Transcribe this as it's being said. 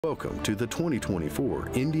Welcome to the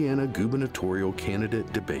 2024 Indiana Gubernatorial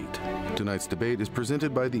Candidate Debate. Tonight's debate is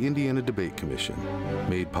presented by the Indiana Debate Commission,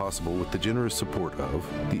 made possible with the generous support of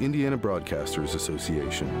the Indiana Broadcasters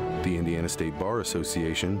Association, the Indiana State Bar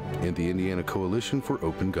Association, and the Indiana Coalition for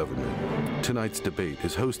Open Government. Tonight's debate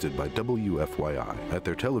is hosted by WFYI at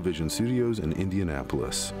their television studios in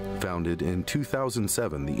Indianapolis. Founded in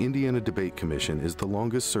 2007, the Indiana Debate Commission is the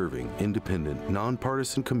longest-serving, independent,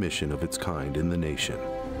 nonpartisan commission of its kind in the nation.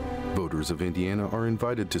 Voters of Indiana are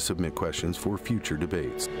invited to submit questions for future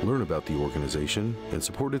debates. Learn about the organization and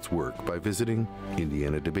support its work by visiting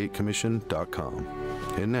indianadebatecommission.com.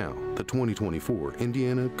 And now, the 2024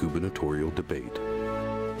 Indiana Gubernatorial Debate.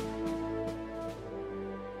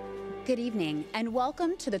 Good evening, and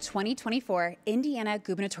welcome to the 2024 Indiana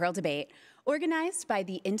Gubernatorial Debate, organized by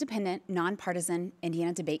the independent, nonpartisan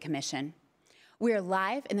Indiana Debate Commission. We are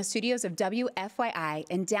live in the studios of WFYI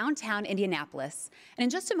in downtown Indianapolis, and in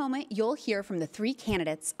just a moment, you'll hear from the three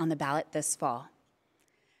candidates on the ballot this fall.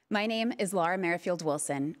 My name is Laura Merrifield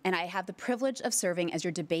Wilson, and I have the privilege of serving as your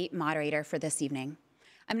debate moderator for this evening.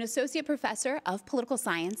 I'm an associate professor of political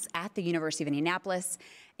science at the University of Indianapolis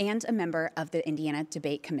and a member of the Indiana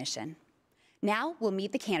Debate Commission. Now we'll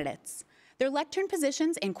meet the candidates. Their lectern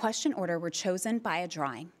positions in question order were chosen by a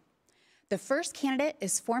drawing. The first candidate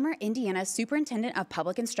is former Indiana Superintendent of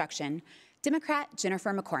Public Instruction, Democrat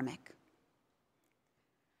Jennifer McCormick.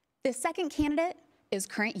 The second candidate is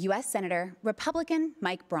current U.S. Senator, Republican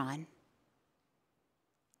Mike Braun.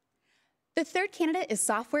 The third candidate is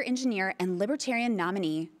software engineer and Libertarian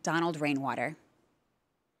nominee Donald Rainwater.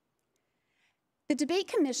 The Debate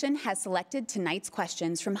Commission has selected tonight's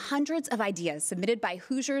questions from hundreds of ideas submitted by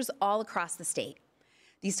Hoosiers all across the state.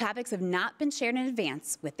 These topics have not been shared in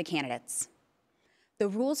advance with the candidates. The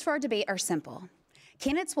rules for our debate are simple.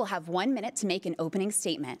 Candidates will have 1 minute to make an opening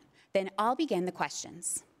statement, then I'll begin the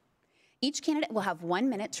questions. Each candidate will have 1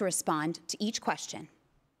 minute to respond to each question.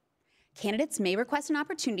 Candidates may request an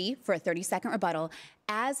opportunity for a 30-second rebuttal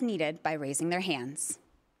as needed by raising their hands.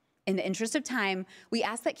 In the interest of time, we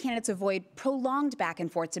ask that candidates avoid prolonged back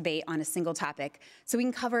and forth debate on a single topic so we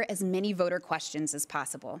can cover as many voter questions as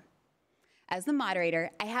possible. As the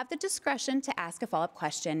moderator, I have the discretion to ask a follow-up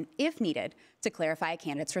question, if needed, to clarify a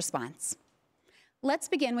candidate's response. Let's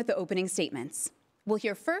begin with the opening statements. We'll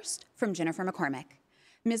hear first from Jennifer McCormick.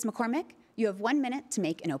 Ms. McCormick, you have 1 minute to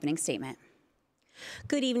make an opening statement.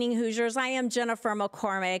 Good evening, Hoosiers. I am Jennifer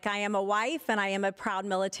McCormick. I am a wife and I am a proud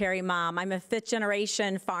military mom. I'm a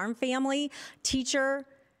fifth-generation farm family, teacher,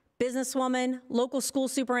 businesswoman, local school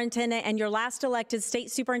superintendent, and your last elected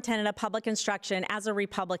state superintendent of public instruction as a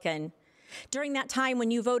Republican. During that time when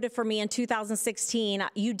you voted for me in 2016,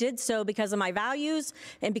 you did so because of my values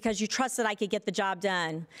and because you trusted I could get the job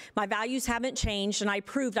done. My values haven't changed, and I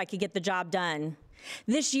proved I could get the job done.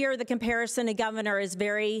 This year, the comparison to governor is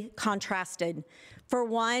very contrasted. For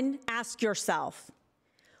one, ask yourself,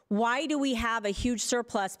 why do we have a huge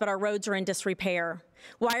surplus but our roads are in disrepair?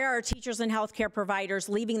 Why are our teachers and healthcare providers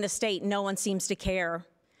leaving the state and no one seems to care?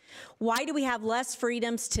 Why do we have less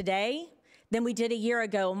freedoms today than we did a year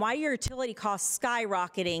ago, and why are your utility costs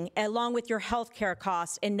skyrocketing along with your health care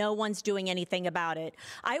costs, and no one's doing anything about it?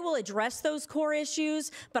 I will address those core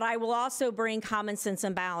issues, but I will also bring common sense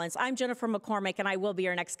and balance. I'm Jennifer McCormick, and I will be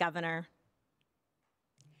your next governor.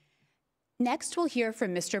 Next, we'll hear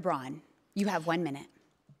from Mr. Braun. You have 1 minute.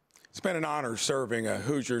 It's been an honor serving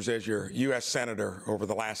Hoosiers as your U.S. Senator over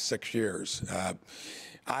the last 6 years.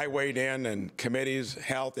 I weighed in committees,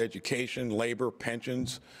 health, education, labor,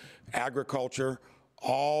 pensions, agriculture,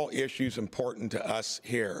 all issues important to us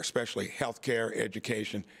here, especially healthcare,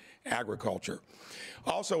 education, agriculture.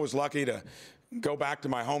 Also was lucky to go back to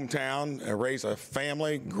my hometown, raise a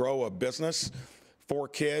family, grow a business, 4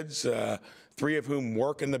 kids, 3 of whom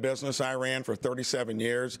work in the business I ran for 37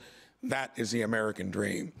 years. That is the American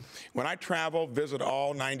dream. When I travel, visit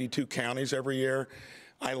all 92 counties every year,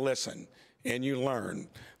 I listen and you learn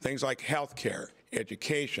things like healthcare,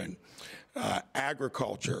 education,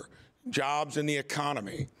 agriculture, jobs in the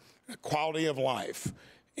economy, quality of life,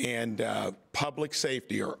 and public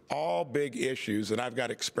safety are all big issues that I've got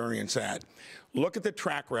experience at. Look at the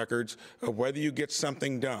track records of whether you get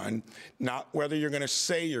something done, not whether you're going to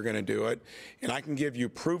say you're going to do it, and I can give you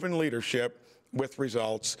proven leadership with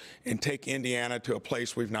results and take Indiana to a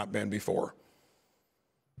place we've not been before.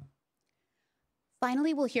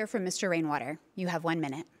 Finally, we'll hear from Mr. Rainwater. You have 1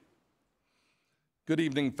 minute. Good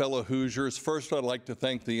evening, fellow Hoosiers. First, I'd like to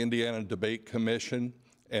thank the Indiana Debate Commission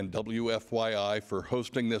and WFYI for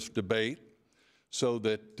hosting this debate so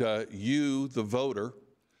that you, the voter,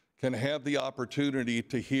 can have the opportunity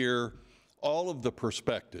to hear all of the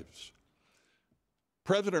perspectives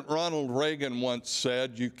President Ronald Reagan once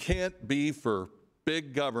said, you can't be for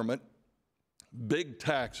big government, big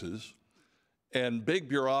taxes, and big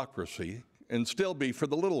bureaucracy and still be for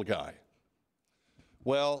the little guy.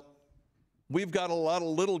 Well, we've got a lot of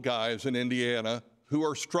little guys in Indiana who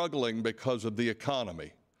are struggling because of the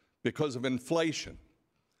economy, because of inflation.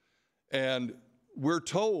 And we're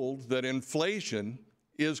told that inflation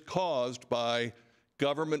is caused by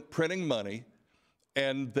government printing money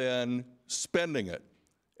and then spending it.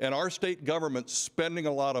 And our state government's spending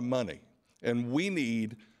a lot of money. And we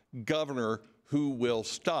need a governor who will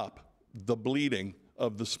stop the bleeding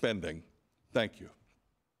of the spending. Thank you.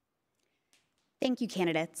 Thank you,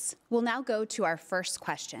 candidates. We'll now go to our first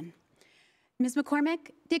question. Ms.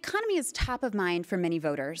 McCormick, the economy is top of mind for many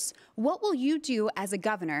voters. What will you do as a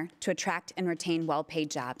governor to attract and retain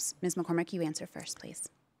well-paid jobs? Ms. McCormick, you answer first, please.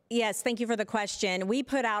 Yes, thank you for the question. We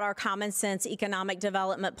put out our Common Sense Economic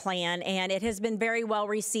Development Plan, and it has been very well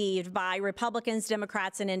received by Republicans,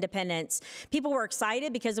 Democrats, and independents. People were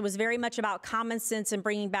excited because it was very much about common sense and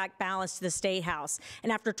bringing back balance to the State House.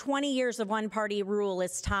 And after 20 years of one-party rule,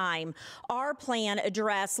 it's time. Our plan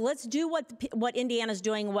addressed, let's do what Indiana's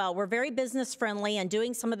doing well. We're very business-friendly and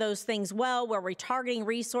doing some of those things well, where we're targeting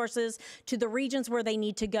resources to the regions where they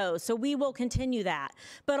need to go. So we will continue that.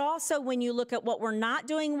 But also, when you look at what we're not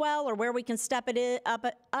doing well, or where we can step it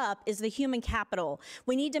up is the human capital.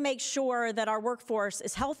 We need to make sure that our workforce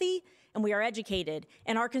is healthy and we are educated,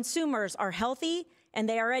 and our consumers are healthy and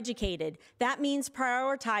they are educated. That means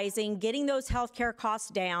prioritizing getting those healthcare costs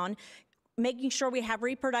down, making sure we have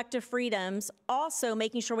reproductive freedoms, also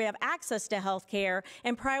making sure we have access to health care,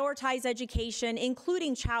 and prioritize education,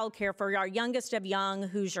 including child care for our youngest of young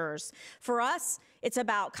Hoosiers. For us, it's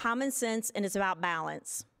about common sense and it's about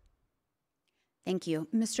balance. Thank you.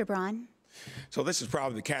 Mr. Braun? So this is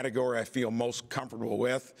probably the category I feel most comfortable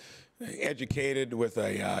with. Educated with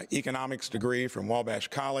a economics degree from Wabash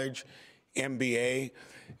College, MBA.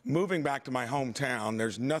 Moving back to my hometown,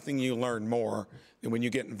 there's nothing you learn more than when you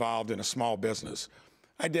get involved in a small business.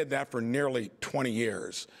 I did that for nearly 20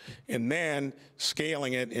 years, and then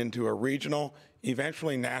scaling it into a regional,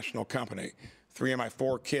 eventually national company. 3 of my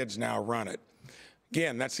 4 kids now run it.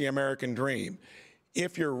 Again, that's the American dream.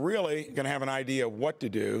 If you're really going to have an idea of what to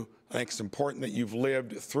do, I think it's important that you've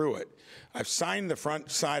lived through it. I've signed the front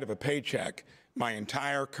side of a paycheck my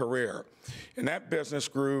entire career, and that business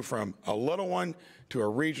grew from a little one to a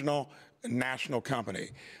regional national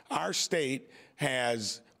company. Our state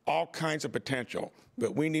has all kinds of potential,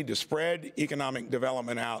 but we need to spread economic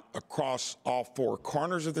development out across all 4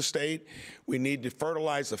 corners of the state. We need to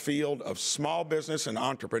fertilize the field of small business and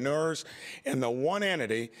entrepreneurs, and the one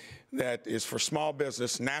entity that is for small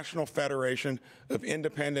business, National Federation of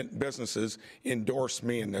Independent Businesses, endorsed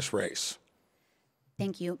me in this race.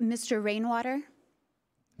 Thank you. Mr. Rainwater?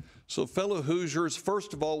 So, fellow Hoosiers,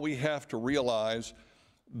 first of all, we have to realize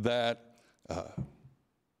that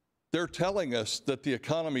they're telling us that the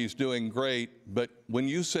economy is doing great, but when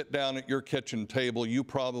you sit down at your kitchen table, you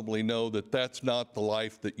probably know that that's not the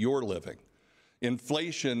life that you're living.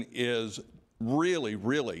 Inflation is really,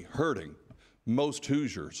 really hurting most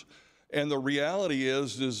Hoosiers. And the reality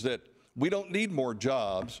is that we don't need more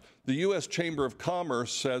jobs. The U.S. Chamber of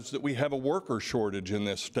Commerce says that we have a worker shortage in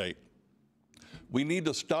this state. We need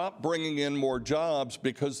to stop bringing in more jobs,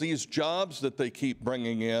 because these jobs that they keep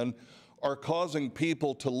bringing in are causing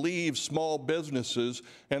people to leave small businesses,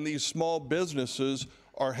 and these small businesses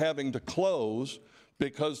are having to close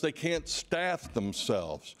because they can't staff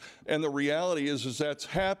themselves. And the reality is that's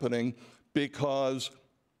happening because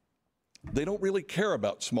they don't really care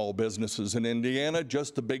about small businesses in Indiana,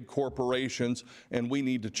 just the big corporations, and we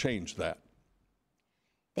need to change that.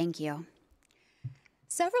 Thank you.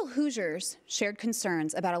 Several Hoosiers shared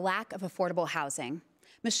concerns about a lack of affordable housing.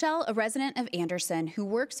 Michelle, a resident of Anderson who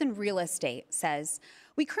works in real estate, says,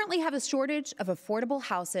 "We currently have a shortage of affordable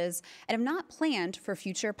houses and have not planned for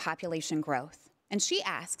future population growth." And she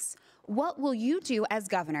asks, what will you do as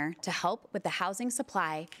governor to help with the housing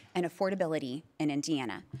supply and affordability in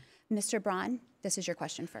Indiana? Mr. Braun, this is your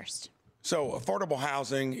question first. So affordable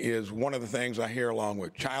housing is one of the things I hear, along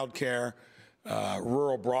with child care,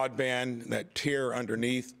 rural broadband, that tier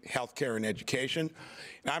underneath healthcare and education.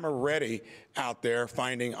 And I'm already out there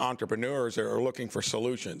finding entrepreneurs that are looking for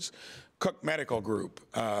solutions. Cook Medical Group,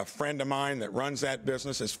 a friend of mine that runs that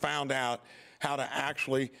business, has found out how to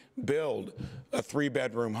actually build a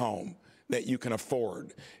 3-bedroom home that you can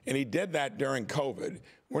afford. And he did that during COVID.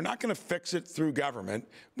 We're not going to fix it through government.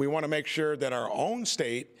 We want to make sure that our own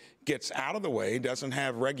state gets out of the way, doesn't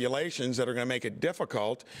have regulations that are going to make it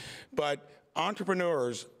difficult. But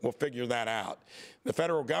entrepreneurs will figure that out. The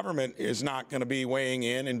federal government is not going to be weighing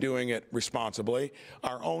in and doing it responsibly.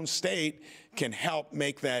 Our own state can help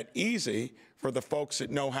make that easy for the folks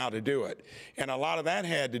that know how to do it. And a lot of that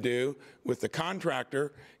had to do with the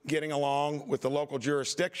contractor getting along with the local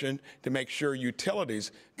jurisdiction to make sure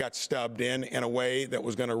utilities got stubbed in a way that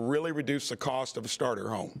was going to really reduce the cost of a starter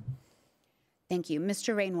home. Thank you.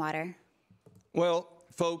 Mr. Rainwater. Well,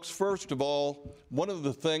 folks, first of all, one of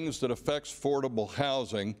the things that affects affordable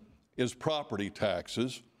housing is property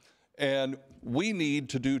taxes. And we need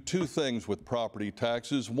to do two things with property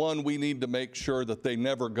taxes. One, we need to make sure that they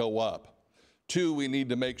never go up. Two, we need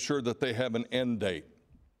to make sure that they have an end date.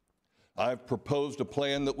 I've proposed a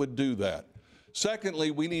plan that would do that.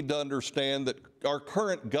 Secondly, we need to understand that our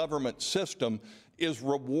current government system is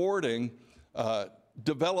rewarding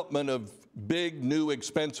development of big, new,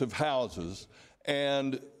 expensive houses,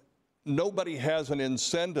 and nobody has an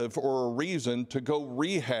incentive or a reason to go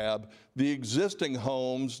rehab the existing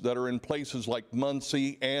homes that are in places like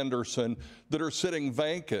Muncie, Anderson, that are sitting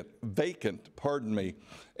vacant,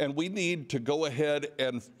 and we need to go ahead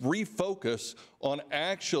and refocus on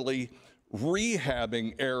actually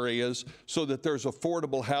rehabbing areas so that there's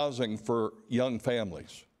affordable housing for young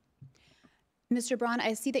families. Mr. Braun,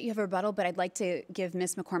 I see that you have a rebuttal, but I'd like to give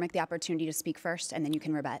Ms. McCormick the opportunity to speak first, and then you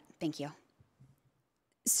can rebut. Thank you.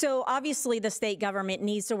 So obviously the state government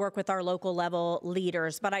needs to work with our local level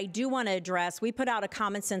leaders, but I do want to address, we put out a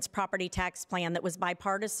common sense property tax plan that was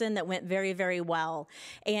bipartisan that went very, very well.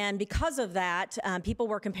 And because of that, people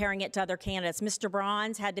were comparing it to other candidates. Mr.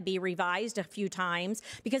 Braun's had to be revised a few times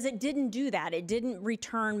because it didn't do that. It didn't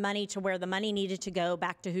return money to where the money needed to go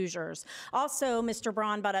back to Hoosiers. Also, Mr.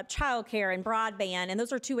 Braun brought up childcare and broadband, and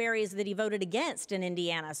those are two areas that he voted against in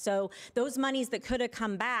Indiana. So those monies that could have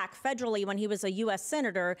come back federally when he was a U.S.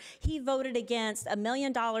 Senator, he voted against $1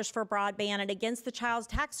 million for broadband and against the child's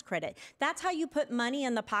tax credit. That's how you put money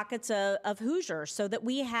in the pockets of Hoosiers so that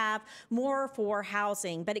we have more for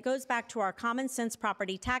housing. But it goes back to our common sense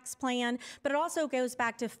property tax plan, but it also goes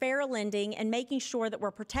back to fair lending and making sure that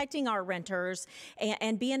we're protecting our renters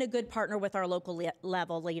and being a good partner with our local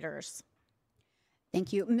level leaders.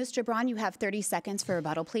 Thank you. Mr. Braun, you have 30 seconds for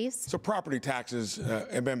rebuttal, please. So property taxes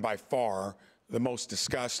have been by far the most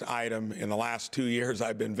discussed item in the last 2 years.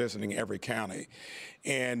 I've been visiting every county.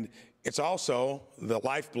 And it's also the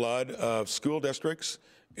lifeblood of school districts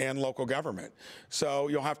and local government. So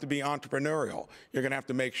you'll have to be entrepreneurial. You're going to have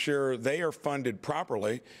to make sure they are funded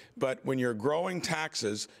properly. But when you're growing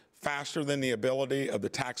taxes faster than the ability of the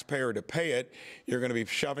taxpayer to pay it, you're going to be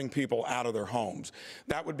shoving people out of their homes.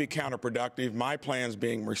 That would be counterproductive. My plan's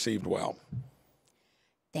being received well.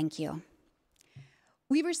 Thank you.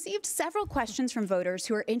 We received several questions from voters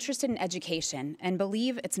who are interested in education and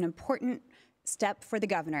believe it's an important step for the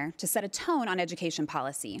governor to set a tone on education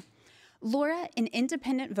policy. Laura, an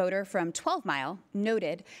independent voter from 12 Mile,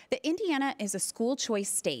 noted that Indiana is a school choice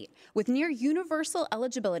state with near universal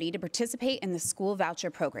eligibility to participate in the school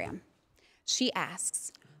voucher program. She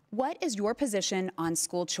asks, what is your position on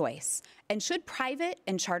school choice? And should private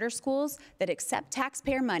and charter schools that accept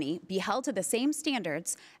taxpayer money be held to the same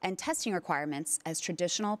standards and testing requirements as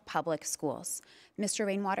traditional public schools? Mr.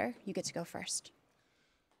 Rainwater, you get to go first.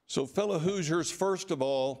 So fellow Hoosiers, first of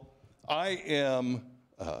all, I am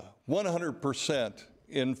 100%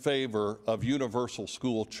 in favor of universal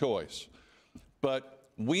school choice. But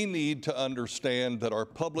we need to understand that our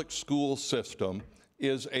public school system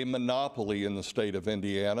is a monopoly in the state of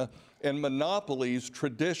Indiana, and monopolies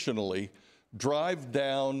traditionally drive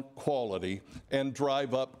down quality and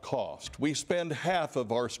drive up cost. We spend half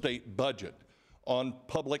of our state budget on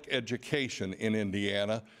public education in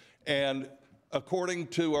Indiana, and according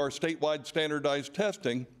to our statewide standardized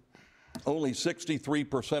testing, only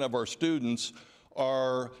 63% of our students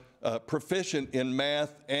are proficient in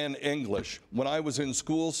math and English. When I was in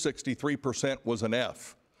school, 63% was an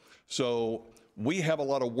F. So we have a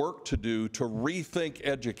lot of work to do to rethink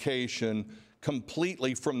education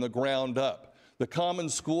completely from the ground up. The common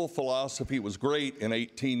school philosophy was great in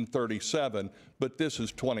 1837, but this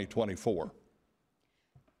is 2024.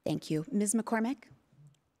 Thank you. Ms. McCormick?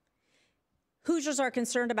 Hoosiers are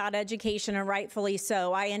concerned about education, and rightfully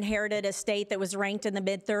so. I inherited a state that was ranked in the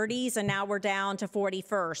mid-30s, and now we're down to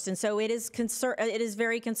 41st. And so it is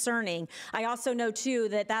very concerning. I also know, too,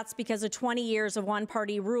 that that's because of 20 years of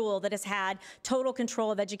one-party rule that has had total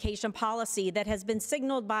control of education policy that has been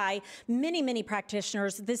signaled by many, many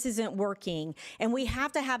practitioners this isn't working. And we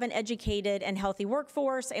have to have an educated and healthy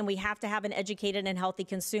workforce, and we have to have an educated and healthy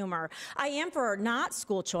consumer. I am for not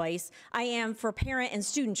school choice. I am for parent and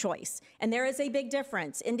student choice. And there is a big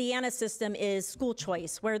difference. Indiana's system is school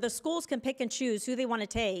choice, where the schools can pick and choose who they want to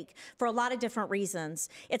take for a lot of different reasons.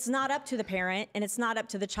 It's not up to the parent, and it's not up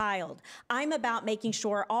to the child. I'm about making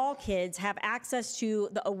sure all kids have access to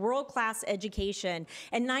a world-class education,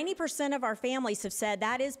 and 90% of our families have said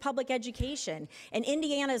that is public education. And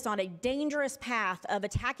Indiana is on a dangerous path of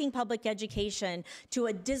attacking public education to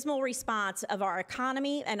a dismal response of our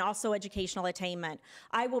economy and also educational attainment.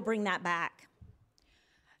 I will bring that back.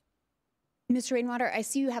 Mr. Rainwater, I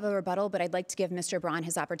see you have a rebuttal, but I'd like to give Mr. Braun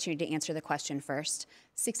his opportunity to answer the question first.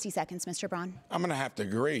 60 seconds, Mr. Braun. I'm going to have to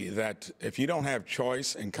agree that if you don't have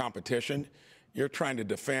choice and competition, you're trying to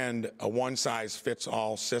defend a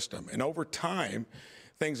one-size-fits-all system. And over time,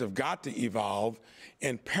 things have got to evolve,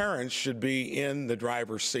 and parents should be in the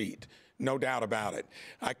driver's seat. No doubt about it.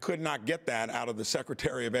 I could not get that out of the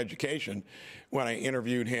Secretary of Education when I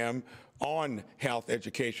interviewed him on health,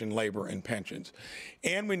 education, labor, and pensions.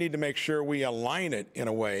 And we need to make sure we align it in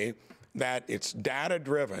a way that it's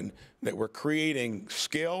data-driven, that we're creating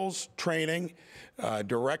skills, training,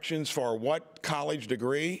 directions for what college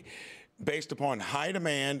degree based upon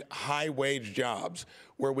high-demand, high-wage jobs,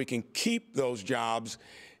 where we can keep those jobs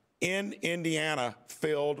in Indiana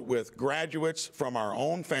filled with graduates from our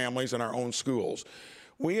own families and our own schools.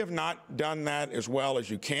 We have not done that as well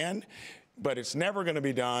as you can, but it's never going to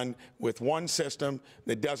be done with one system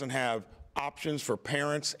that doesn't have options for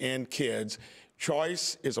parents and kids.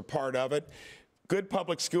 Choice is a part of it. Good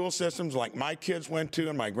public school systems like my kids went to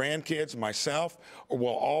and my grandkids and myself will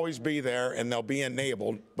always be there, and they'll be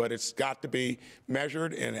enabled, but it's got to be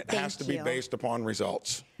measured, and it has to be based upon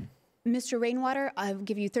results. Mr. Rainwater, I'll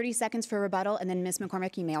give you 30 seconds for rebuttal, and then Ms.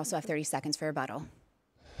 McCormick, you may also have 30 seconds for rebuttal.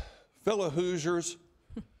 Fellow Hoosiers,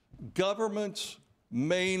 government's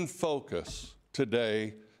main focus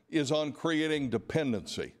today is on creating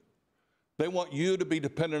dependency. They want you to be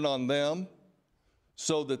dependent on them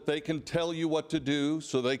so that they can tell you what to do,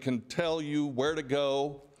 so they can tell you where to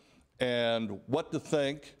go and what to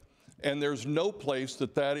think. And there's no place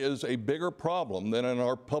that is a bigger problem than in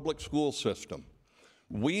our public school system.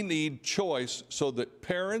 We need choice so that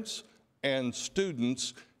parents and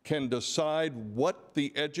students can decide what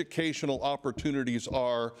the educational opportunities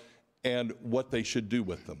are and what they should do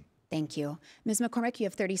with them. Thank you. Ms. McCormick, you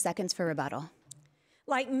have 30 seconds for rebuttal.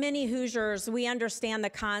 Like many Hoosiers, we understand the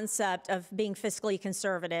concept of being fiscally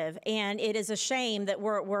conservative, and it is a shame that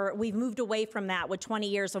we've moved away from that with 20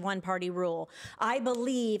 years of one-party rule. I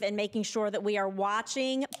believe in making sure that we are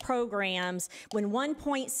watching programs when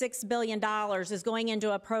 $1.6 billion is going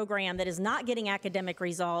into a program that is not getting academic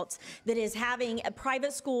results, that is having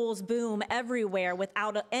private schools boom everywhere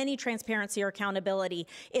without any transparency or accountability.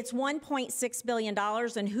 It's $1.6 billion,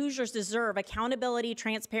 and Hoosiers deserve accountability,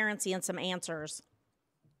 transparency, and some answers.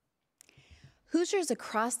 Hoosiers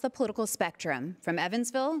across the political spectrum, from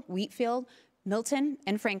Evansville, Wheatfield, Milton,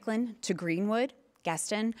 and Franklin to Greenwood,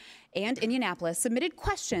 Gaston, and Indianapolis, submitted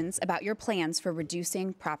questions about your plans for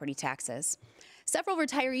reducing property taxes. Several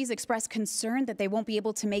retirees expressed concern that they won't be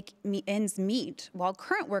able to make ends meet, while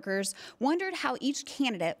current workers wondered how each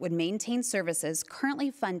candidate would maintain services currently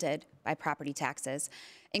funded by property taxes,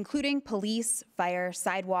 including police, fire,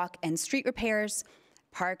 sidewalk, and street repairs,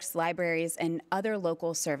 parks, libraries, and other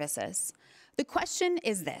local services. The question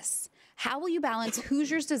is this: how will you balance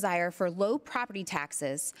Hoosiers' desire for low property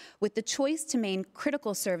taxes with the choice to maintain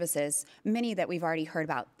critical services, many that we've already heard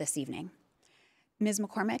about this evening? Ms.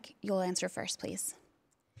 McCormick, you'll answer first, please.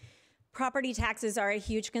 Property taxes are a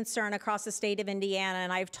huge concern across the state of Indiana,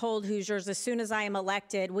 and I've told Hoosiers as soon as I am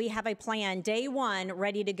elected, we have a plan, day one,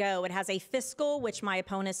 ready to go. It has a fiscal, which my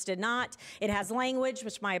opponents did not. It has language,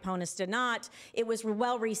 which my opponents did not. It was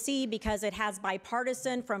well received because it has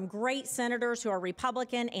bipartisan from great senators who are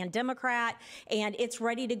Republican and Democrat, and it's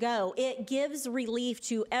ready to go. It gives relief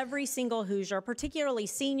to every single Hoosier, particularly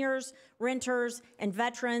seniors, renters, and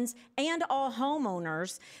veterans, and all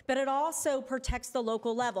homeowners, but it also protects the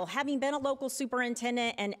local level. Having been a local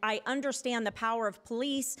superintendent, and I understand the power of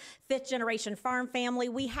police, fifth-generation farm family,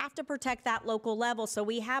 we have to protect that local level, so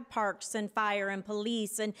we have parks and fire and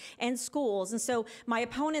police and schools. And so my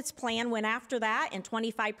opponent's plan went after that, and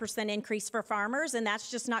 25% increase for farmers, and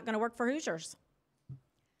that's just not going to work for Hoosiers.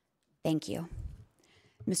 Thank you.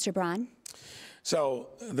 Mr. Braun? So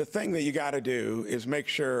the thing that you got to do is make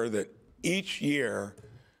sure that each year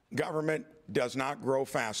government does not grow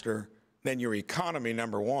faster than your economy,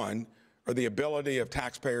 number one, or the ability of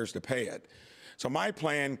taxpayers to pay it. So my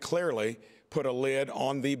plan clearly put a lid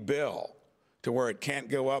on the bill to where it can't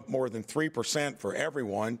go up more than 3% for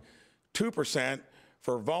everyone, 2%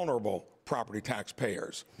 for vulnerable property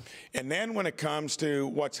taxpayers. And then when it comes to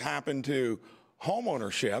what's happened to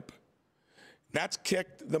homeownership, That's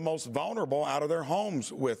kicked the most vulnerable out of their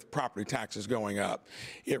homes with property taxes going up.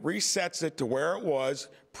 It resets it to where it was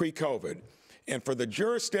pre-COVID. And for the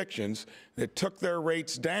jurisdictions that took their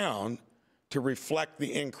rates down to reflect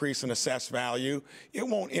the increase in assessed value, it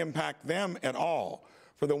won't impact them at all.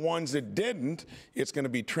 For the ones that didn't, it's going to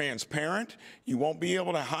be transparent. You won't be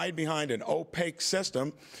able to hide behind an opaque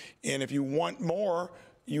system. And if you want more,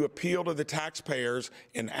 you appeal to the taxpayers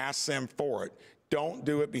and ask them for it. Don't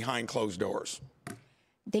do it behind closed doors.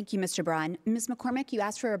 Thank you, Mr. Braun. Ms. McCormick, you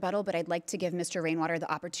asked for a rebuttal, but I'd like to give Mr. Rainwater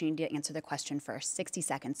the opportunity to answer the question first. 60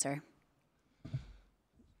 seconds, sir.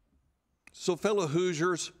 So, fellow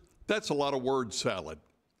Hoosiers, that's a lot of word salad.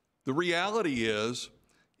 The reality is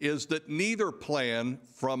that neither plan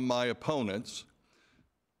from my opponents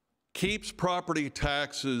keeps property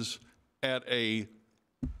taxes at a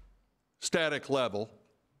static level,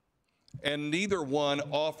 and neither one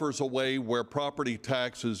offers a way where property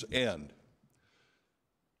taxes end.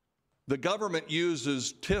 The government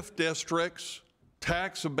uses TIF districts,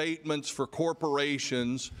 tax abatements for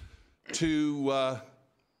corporations to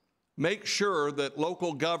make sure that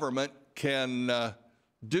local government can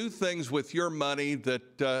do things with your money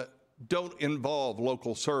that don't involve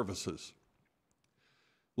local services.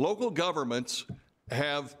 Local governments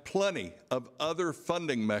have plenty of other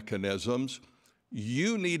funding mechanisms.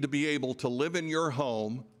 You need to be able to live in your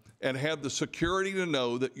home and have the security to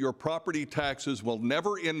know that your property taxes will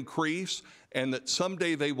never increase and that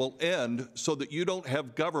someday they will end, so that you don't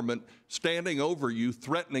have government standing over you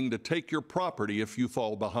threatening to take your property if you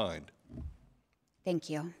fall behind. Thank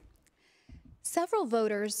you. Several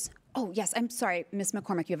voters, oh yes, I'm sorry, Ms.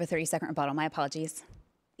 McCormick, you have a 30-second rebuttal. My apologies.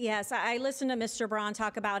 Yes, I listened to Mr. Braun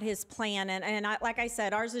talk about his plan, and like I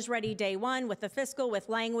said, ours is ready day one with the fiscal, with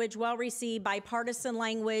language, well-received, bipartisan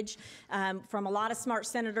language from a lot of smart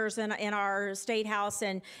senators in our state house,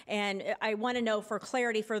 and I want to know for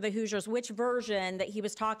clarity for the Hoosiers which version that he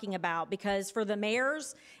was talking about, because for the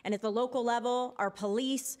mayors and at the local level, our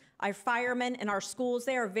police, our firemen, and our schools,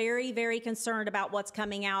 they are very, very concerned about what's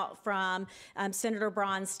coming out from Senator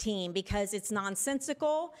Braun's team, because it's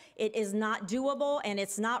nonsensical, it is not doable, and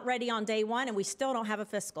it's not ready on day one, and we still don't have a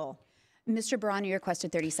fiscal. Mr. Braun, you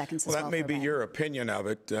requested 30 seconds as well. Well, that may be your opinion of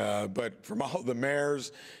it, but from all the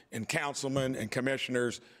mayors and councilmen and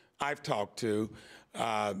commissioners I've talked to,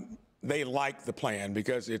 they like the plan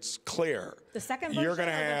because it's clear. The second version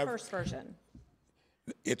or the first version?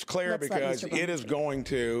 It's clear because it is going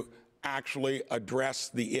to actually address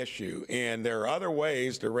the issue, and there are other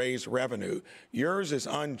ways to raise revenue. Yours is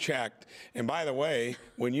unchecked, and by the way,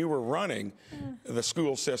 when you were running the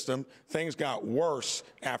school system, things got worse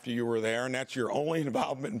after you were there, and that's your only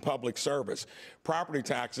involvement in public service. Property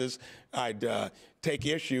taxes, I'd take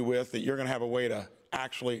issue with that you're going to have a way to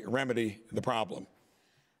actually remedy the problem.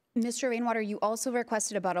 Mr. Rainwater, you also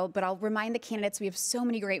requested a rebuttal, but I'll remind the candidates we have so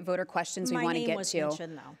many great voter questions we want to get to. My name was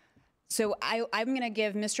mentioned, though. So I'm going to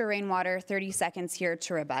give Mr. Rainwater 30 seconds here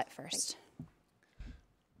to rebut first.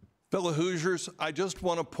 Fellow Hoosiers, I just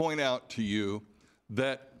want to point out to you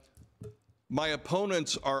that my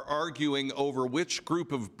opponents are arguing over which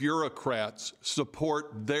group of bureaucrats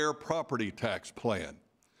support their property tax plan.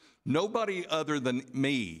 Nobody other than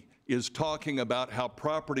me is talking about how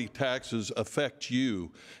property taxes affect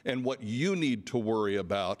you and what you need to worry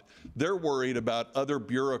about. They're worried about other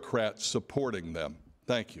bureaucrats supporting them.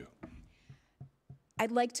 Thank you.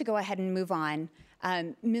 I'd like to go ahead and move on.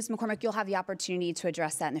 Ms. McCormick, you'll have the opportunity to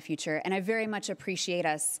address that in the future, and I very much appreciate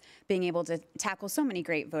us being able to tackle so many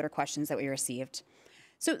great voter questions that we received.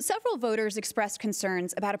 So several voters expressed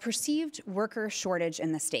concerns about a perceived worker shortage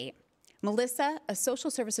in the state. Melissa, a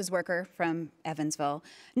social services worker from Evansville,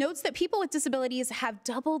 notes that people with disabilities have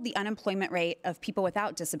doubled the unemployment rate of people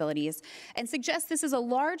without disabilities and suggests this is a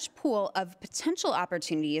large pool of potential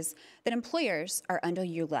opportunities that employers are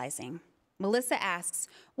underutilizing. Melissa asks,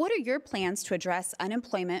 what are your plans to address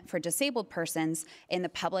unemployment for disabled persons in the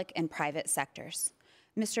public and private sectors?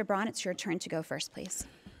 Mr. Braun, it's your turn to go first, please.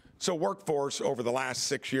 So workforce over the last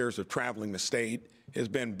 6 years of traveling the state has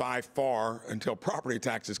been by far, until property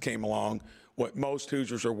taxes came along, what most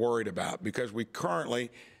Hoosiers are worried about, because we currently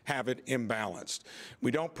have it imbalanced. We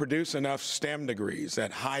don't produce enough STEM degrees,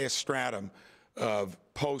 that highest stratum of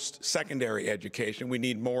post-secondary education. We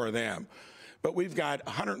need more of them. But we've got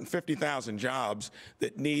 150,000 jobs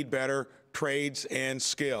that need better trades and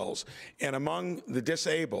skills. And among the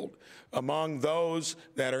disabled, among those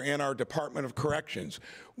that are in our Department of Corrections,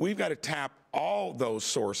 we've got to tap all those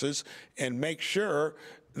sources and make sure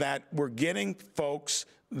that we're getting folks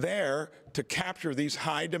there to capture these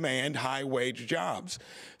high-demand, high-wage jobs.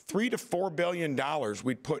 $3 to $4 billion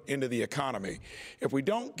we'd put into the economy. If we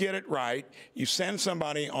don't get it right, you send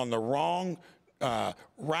somebody on the wrong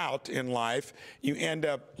route in life, you end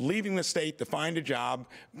up leaving the state to find a job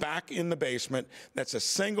back in the basement. That's the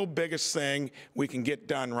single biggest thing we can get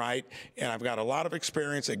done right. And I've got a lot of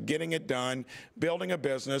experience at getting it done, building a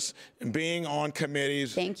business, and being on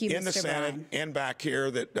committees in the Senate and back here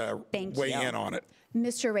that weigh in on it.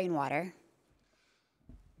 Mr. Rainwater.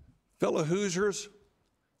 Fellow Hoosiers,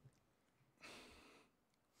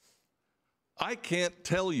 I can't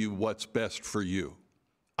tell you what's best for you.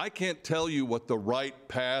 I can't tell you what the right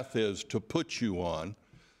path is to put you on.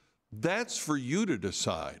 That's for you to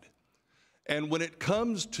decide. And when it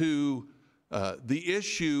comes to the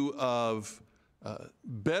issue of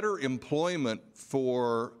better employment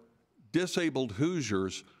for disabled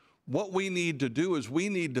Hoosiers, what we need to do is we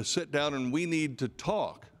need to sit down and we need to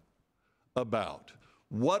talk about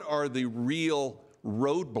what are the real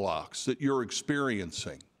roadblocks that you're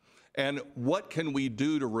experiencing. And what can we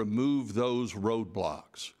do to remove those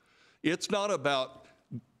roadblocks? It's not about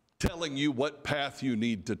telling you what path you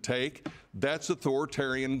need to take. That's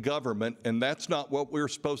authoritarian government, and that's not what we're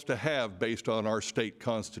supposed to have based on our state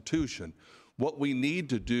constitution. What we need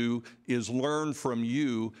to do is learn from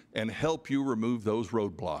you and help you remove those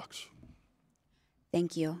roadblocks.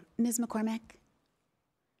 Thank you. Ms. McCormick.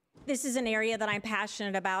 This is an area that I'm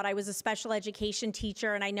passionate about. I was a special education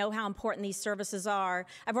teacher, and I know how important these services are.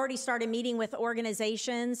 I've already started meeting with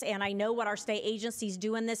organizations, and I know what our state agencies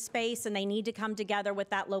do in this space, and they need to come together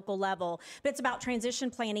with that local level. But it's about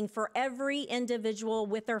transition planning for every individual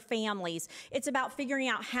with their families. It's about figuring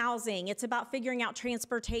out housing. It's about figuring out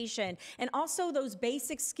transportation, and also those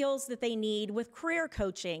basic skills that they need with career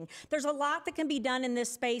coaching. There's a lot that can be done in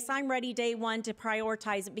this space. I'm ready day one to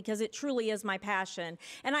prioritize it because it truly is my passion.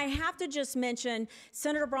 And I have to just mention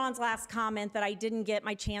Senator Braun's last comment that I didn't get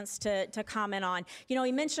my chance to comment on. You know,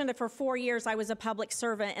 he mentioned that for 4 years I was a public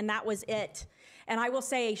servant and that was it. And I will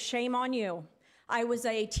say, shame on you. I was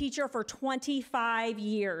a teacher for 25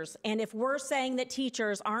 years, and if we're saying that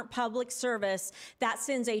teachers aren't public service, that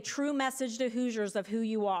sends a true message to Hoosiers of who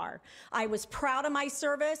you are. I was proud of my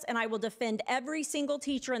service, and I will defend every single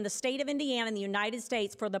teacher in the state of Indiana and the United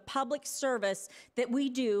States for the public service that we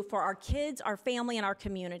do for our kids, our family, and our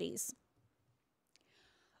communities.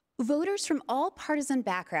 Voters from all partisan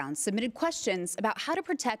backgrounds submitted questions about how to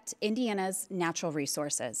protect Indiana's natural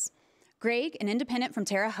resources. Greg, an independent from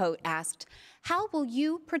Terre Haute, asked, how will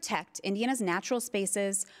you protect Indiana's natural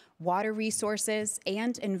spaces, water resources,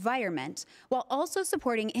 and environment while also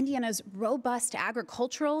supporting Indiana's robust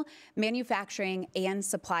agricultural, manufacturing, and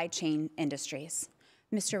supply chain industries?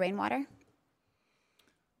 Mr. Rainwater?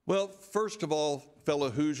 Well, first of all,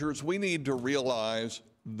 fellow Hoosiers, we need to realize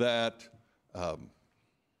that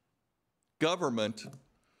government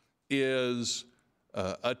is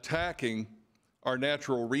attacking our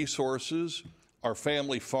natural resources, our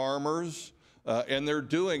family farmers, and they're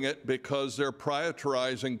doing it because they're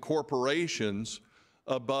prioritizing corporations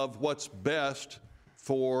above what's best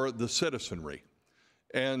for the citizenry.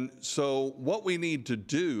 And so what we need to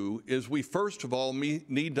do is we first of all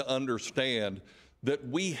need to understand that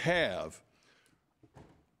we have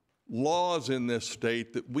laws in this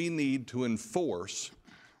state that we need to enforce,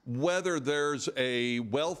 whether there's a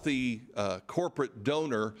wealthy corporate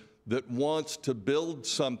donor that wants to build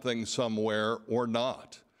something somewhere or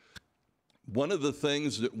not. One of the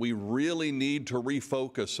things that we really need to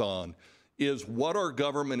refocus on is what our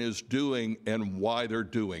government is doing and why they're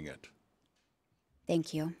doing it.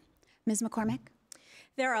 Thank you. Ms. McCormick?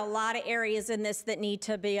 There are a lot of areas in this that need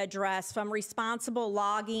to be addressed, from responsible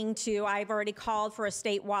logging to I've already called for a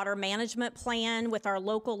state water management plan with our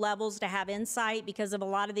local levels to have insight because of a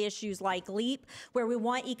lot of the issues like LEAP, where we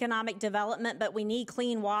want economic development, but we need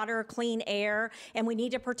clean water, clean air, and we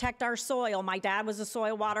need to protect our soil. My dad was a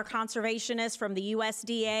soil water conservationist from the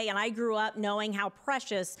USDA, and I grew up knowing how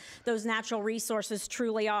precious those natural resources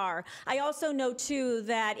truly are. I also know, too,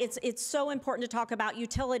 that it's so important to talk about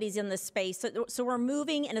utilities in this space. So we're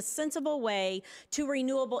moving in a sensible way to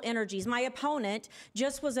renewable energies. My opponent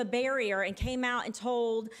just was a barrier and came out and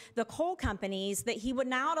told the coal companies that he would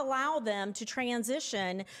not allow them to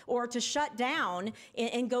transition or to shut down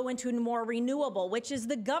and go into more renewable, which is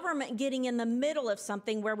the government getting in the middle of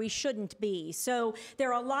something where we shouldn't be. So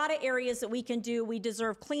there are a lot of areas that we can do. We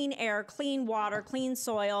deserve clean air, clean water, clean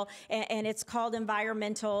soil, and it's called being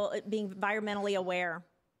environmentally aware.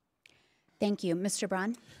 Thank you. Mr.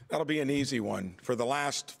 Braun? That'll be an easy one. For the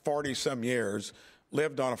last 40-some years,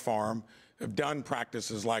 lived on a farm, have done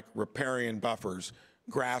practices like riparian buffers,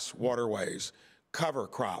 grass waterways, cover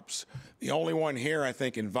crops. The only one here, I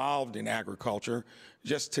think, involved in agriculture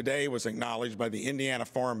just today was acknowledged by the Indiana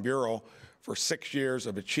Farm Bureau for 6 years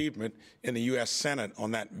of achievement in the U.S. Senate on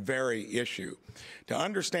that very issue. To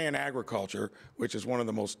understand agriculture, which is one of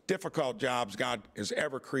the most difficult jobs God has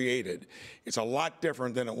ever created, it's a lot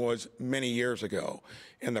different than it was many years ago.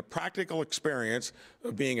 And the practical experience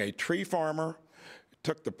of being a tree farmer,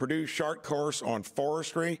 took the Purdue Short course on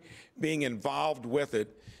forestry, being involved with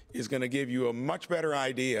it is going to give you a much better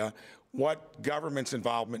idea what government's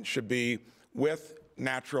involvement should be with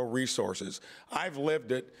natural resources. I've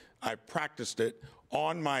lived it, I've practiced it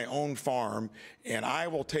on my own farm, and I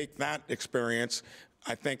will take that experience,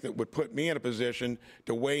 I think that would put me in a position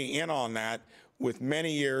to weigh in on that with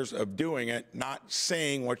many years of doing it, not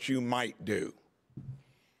saying what you might do.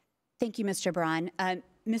 Thank you, Mr. Braun.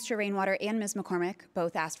 Mr. Rainwater and Ms. McCormick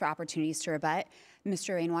both asked for opportunities to rebut.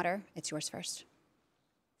 Mr. Rainwater, it's yours first.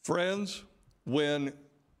 Friends, when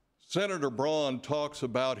Senator Braun talks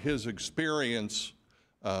about his experience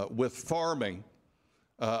with farming,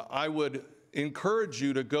 I would encourage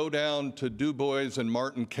you to go down to Du Bois and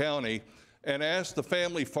Martin County and ask the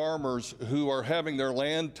family farmers who are having their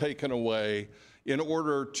land taken away in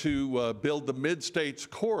order to build the Mid-States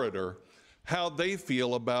Corridor how they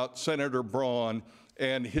feel about Senator Braun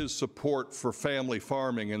and his support for family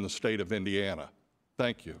farming in the state of Indiana.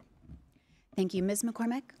 Thank you. Thank you. Ms.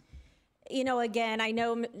 McCormick? You know, again, I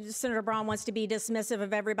know Senator Braun wants to be dismissive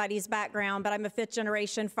of everybody's background, but I'm a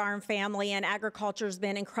fifth-generation farm family, and agriculture has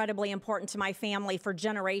been incredibly important to my family for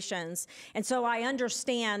generations. And so I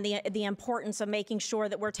understand the importance of making sure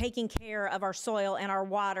that we're taking care of our soil and our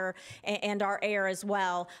water and our air as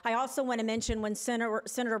well. I also want to mention when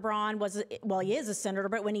Senator Braun was, well, he is a senator,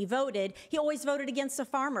 but when he always voted against the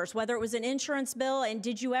farmers, whether it was an insurance bill, and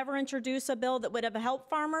did you ever introduce a bill that would have helped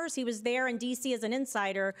farmers? He was there in D.C. as an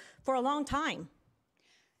insider for a long time.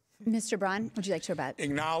 Mr. Braun, would you like to rebut?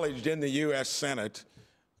 Acknowledged in the U.S. Senate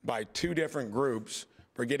by 2 different groups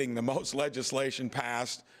for getting the most legislation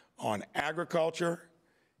passed on agriculture,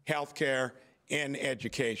 health care, and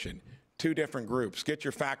education. 2 different groups. Get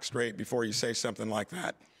your facts straight before you say something like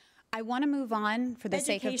that. I want to move on for the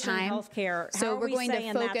sake of time. Healthcare. So we're going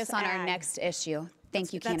to focus on our next issue.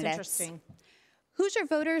 Thank you, candidates. That's interesting. Hoosier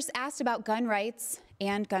voters asked about gun rights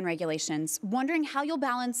and gun regulations, wondering how you'll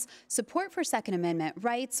balance support for Second Amendment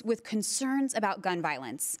rights with concerns about gun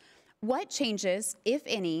violence. What changes, if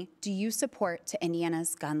any, do you support to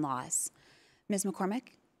Indiana's gun laws? Ms. McCormick?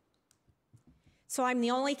 So I'm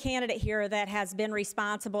the only candidate here that has been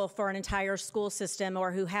responsible for an entire school system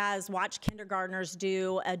or who has watched kindergartners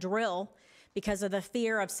do a drill because of the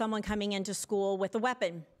fear of someone coming into school with a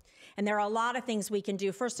weapon. And there are a lot of things we can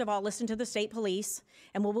do. First of all, listen to the state police,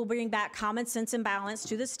 and we'll bring back common sense and balance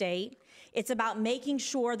to the state. It's about making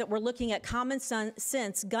sure that we're looking at common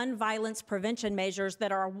sense gun violence prevention measures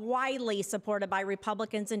that are widely supported by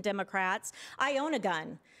Republicans and Democrats. I own a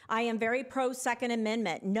gun. I am very pro Second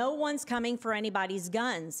Amendment. No one's coming for anybody's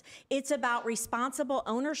guns. It's about responsible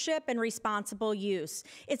ownership and responsible use.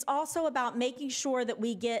 It's also about making sure that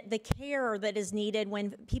we get the care that is needed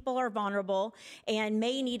when people are vulnerable and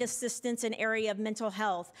may need assistance in area of mental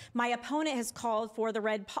health. My opponent has called for the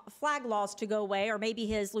red flag laws to go away, or maybe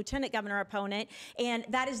his lieutenant governor opponent, and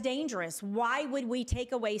that is dangerous. Why would we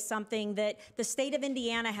take away something that the state of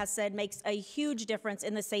Indiana has said makes a huge difference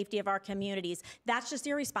in the safety of our communities? That's just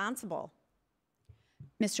irresponsible.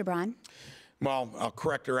 Mr. Braun? Well, I'll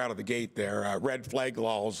correct her out of the gate there. Red flag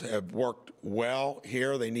laws have worked well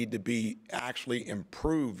here. They need to be actually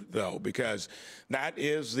improved, though, because that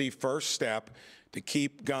is the first step to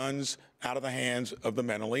keep guns out of the hands of the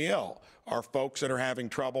mentally ill, or folks that are having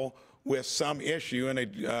trouble with some issue and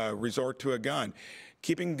they resort to a gun.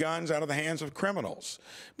 Keeping guns out of the hands of criminals.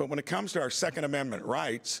 But when it comes to our Second Amendment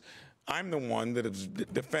rights, I'm the one that has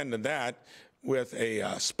defended that with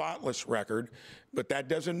a spotless record, but that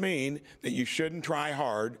doesn't mean that you shouldn't try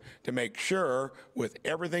hard to make sure, with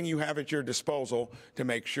everything you have at your disposal, to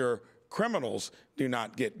make sure criminals do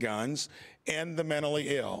not get guns and the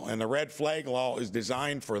mentally ill. And the red flag law is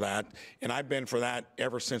designed for that, and I've been for that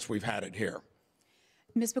ever since we've had it here.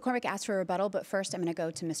 Ms. McCormick asked for a rebuttal, but first I'm going to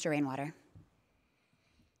go to Mr. Rainwater.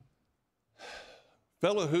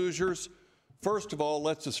 Fellow Hoosiers, first of all,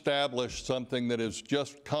 let's establish something that is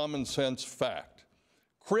just common sense fact.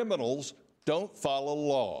 Criminals don't follow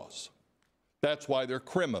laws. That's why they're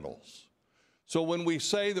criminals. So when we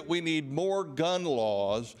say that we need more gun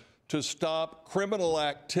laws to stop criminal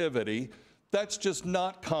activity, that's just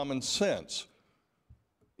not common sense.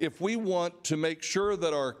 If we want to make sure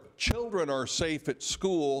that our children are safe at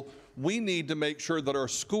school, we need to make sure that our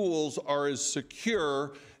schools are as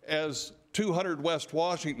secure as 200 West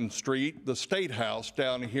Washington Street, the State House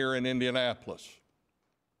down here in Indianapolis.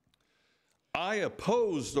 I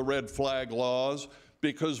oppose the red flag laws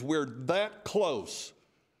because we're that close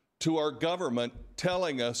to our government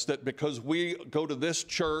telling us that because we go to this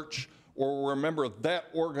church or we're a member of that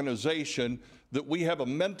organization, that we have a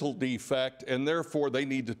mental defect and therefore they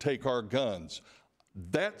need to take our guns.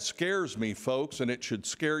 That scares me, folks, and it should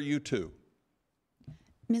scare you too.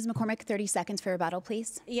 Ms. McCormick, 30 seconds for rebuttal,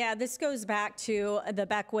 please. Yeah, this goes back to the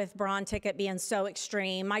Beckwith-Braun ticket being so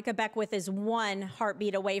extreme. Micah Beckwith is one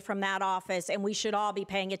heartbeat away from that office, and we should all be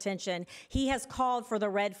paying attention. He has called for the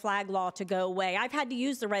red flag law to go away. I've had to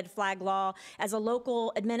use the red flag law as a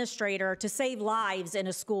local administrator to save lives in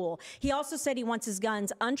a school. He also said he wants his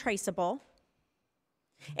guns untraceable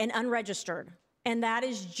and unregistered, and that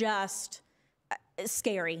is just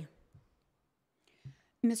scary.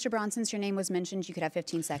 Mr. Braun, since your name was mentioned, you could have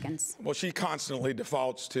 15 seconds. Well, she constantly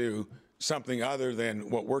defaults to something other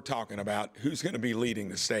than what we're talking about, who's going to be leading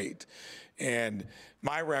the state. And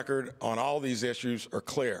my record on all these issues are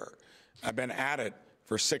clear. I've been at it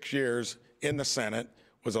for 6 years in the Senate,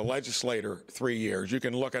 was a legislator 3 years. You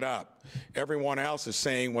can look it up. Everyone else is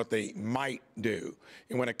saying what they might do.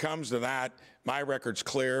 And when it comes to that, my record's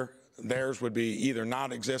clear. Theirs would be either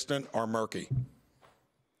non-existent or murky.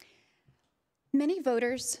 Many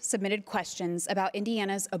voters submitted questions about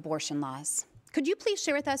Indiana's abortion laws. Could you please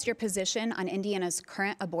share with us your position on Indiana's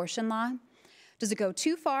current abortion law? Does it go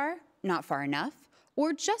too far, not far enough,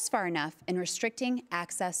 or just far enough in restricting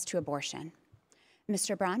access to abortion?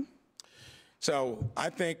 Mr. Braun? So I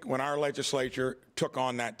think when our legislature took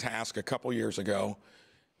on that task a couple years ago,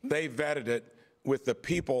 they vetted it with the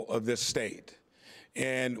people of this state.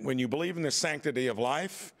 And when you believe in the sanctity of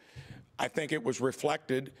life, I think it was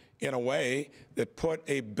reflected in a way that put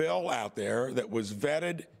a bill out there that was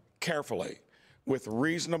vetted carefully with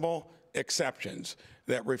reasonable exceptions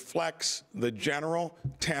that reflects the general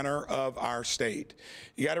tenor of our state.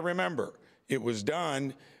 You got to remember, it was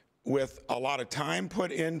done with a lot of time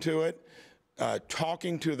put into it,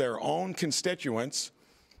 talking to their own constituents,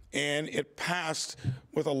 and it passed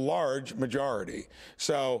with a large majority.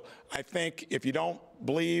 So I think if you don't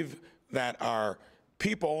believe that our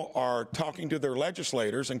people are talking to their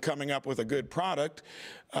legislators and coming up with a good product,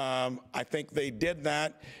 I think they did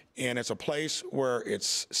that, and it's a place where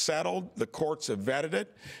it's settled. The courts have vetted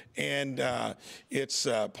it, and it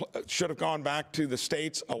should have gone back to the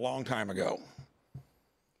states a long time ago.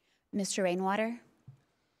 Mr. Rainwater?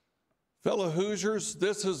 Fellow Hoosiers,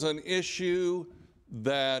 this is an issue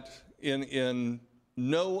that in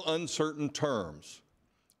no uncertain terms,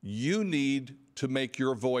 you need to make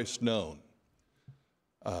your voice known.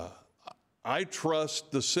 I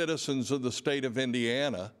trust the citizens of the state of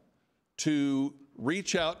Indiana to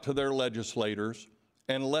reach out to their legislators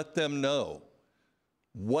and let them know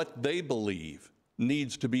what they believe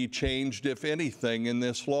needs to be changed, if anything, in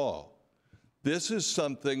this law. This is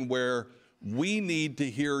something where we need to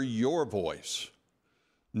hear your voice,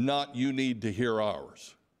 not you need to hear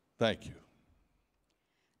ours. Thank you.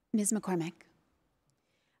 Ms. McCormick?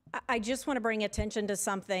 I just want to bring attention to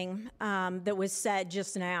something that was said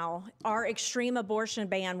just now. Our extreme abortion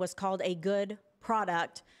ban was called a good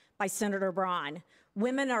product by Senator Braun.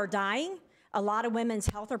 Women are dying. A lot of women's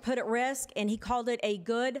health are put at risk, and he called it a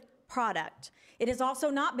good product. It has also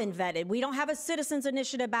not been vetted. We don't have a citizens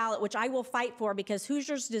initiative ballot, which I will fight for because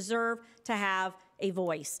Hoosiers deserve to have a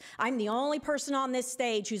voice. I'm the only person on this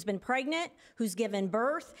stage who's been pregnant, who's given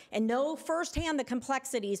birth, and know firsthand the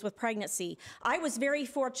complexities with pregnancy. I was very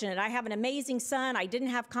fortunate. I have an amazing son. I didn't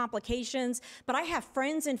have complications, but I have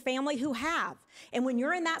friends and family who have. And when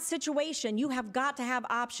you're in that situation, you have got to have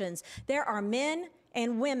options. There are men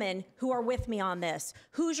and women who are with me on this.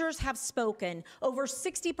 Hoosiers have spoken. Over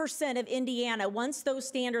 60% of Indiana wants those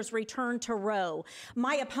standards returned to Roe.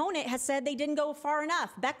 My opponent has said they didn't go far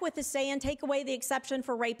enough. Beckwith is saying take away the exception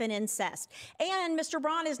for rape and incest. And Mr.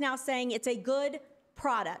 Braun is now saying it's a good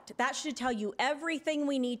product. That should tell you everything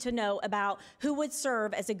we need to know about who would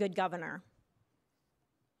serve as a good governor.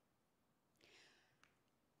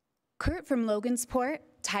 Kurt from Logansport,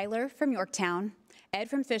 Tyler from Yorktown, Ed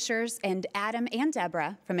from Fishers, and Adam and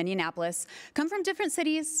Deborah from Indianapolis come from different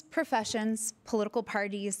cities, professions, political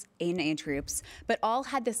parties, and age groups, but all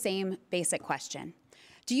had the same basic question.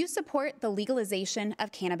 Do you support the legalization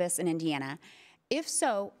of cannabis in Indiana? If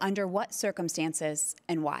so, under what circumstances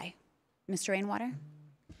and why? Mr. Rainwater?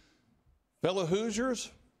 Fellow Hoosiers,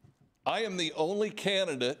 I am the only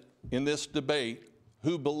candidate in this debate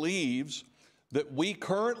who believes that we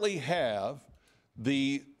currently have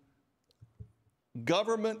the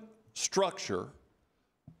government structure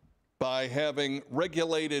by having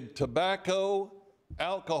regulated tobacco,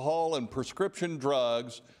 alcohol, and prescription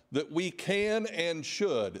drugs that we can and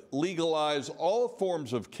should legalize all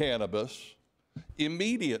forms of cannabis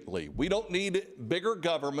immediately. We don't need bigger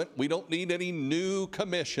government. We don't need any new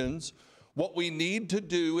commissions. What we need to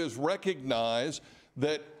do is recognize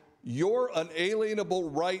that your unalienable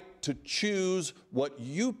right to choose what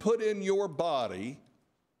you put in your body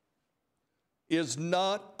is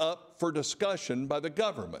not up for discussion by the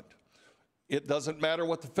government. It doesn't matter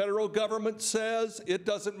what the federal government says. It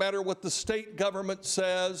doesn't matter what the state government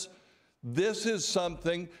says. This is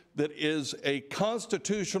something that is a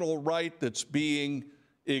constitutional right that's being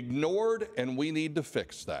ignored, and we need to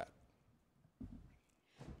fix that.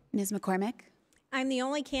 Ms. McCormick? I'm the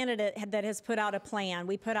only candidate that has put out a plan.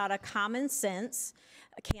 We put out a common sense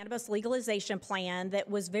cannabis legalization plan that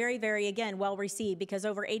was very, very, again, well received, because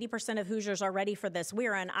over 80% of Hoosiers are ready for this.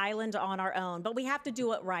 We're an island on our own, but we have to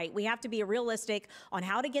do it right. We have to be realistic on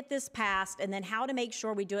how to get this passed and then how to make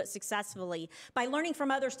sure we do it successfully by learning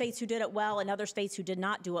from other states who did it well and other states who did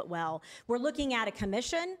not do it well. We're looking at a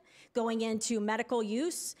commission going into medical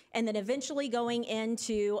use and then eventually going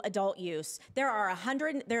into adult use. There's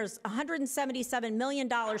 $177 million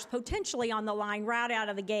potentially on the line right out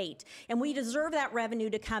of the gate, and we deserve that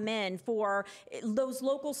revenue to come in for those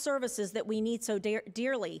local services that we need so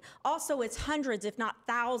dearly. Also, it's hundreds, if not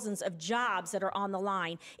thousands, of jobs that are on the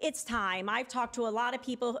line. It's time. I've talked to a lot of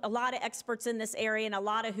people, a lot of experts in this area, and a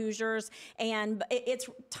lot of Hoosiers, and it's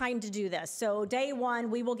time to do this. So day one,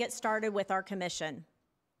 we will get started with our commission.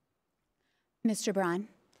 Mr. Braun?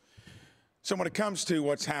 So when it comes to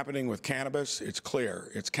what's happening with cannabis, it's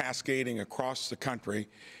clear. It's cascading across the country,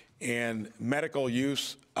 and medical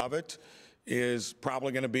use of it is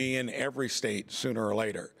probably going to be in every state sooner or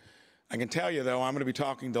later. I can tell you, though, I'm going to be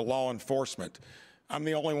talking to law enforcement. I'm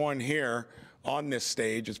the only one here on this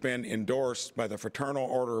stage that's been endorsed by the Fraternal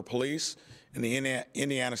Order of Police and the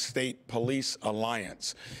Indiana State Police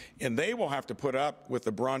Alliance. And they will have to put up with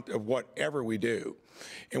the brunt of whatever we do.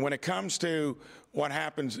 And when it comes to what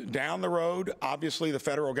happens down the road, obviously the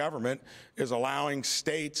federal government is allowing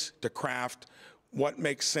states to craft what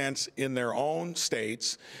makes sense in their own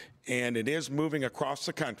states, and it is moving across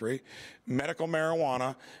the country. Medical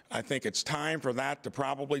marijuana, I think it's time for that to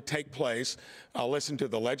probably take place. I'll listen to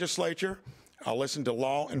the legislature, I'll listen to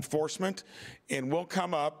law enforcement, and we'll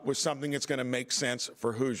come up with something that's going to make sense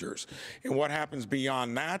for Hoosiers. And what happens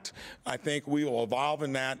beyond that, I think we will evolve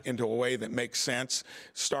in that into a way that makes sense.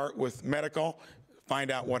 Start with medical,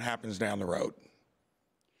 find out what happens down the road.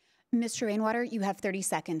 Mr. Rainwater, you have 30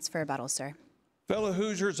 seconds for rebuttal, sir. Fellow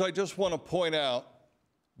Hoosiers, I just want to point out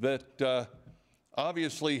that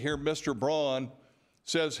obviously here Mr. Braun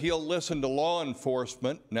says he'll listen to law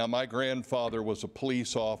enforcement. Now, my grandfather was a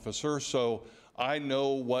police officer, so I know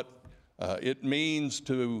what it means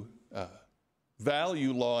to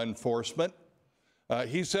value law enforcement.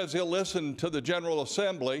 He says he'll listen to the General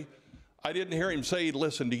Assembly. I didn't hear him say he'd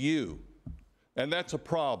listen to you, and that's a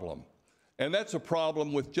problem. And that's a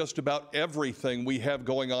problem with just about everything we have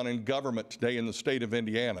going on in government today in the state of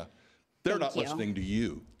Indiana. They're not listening to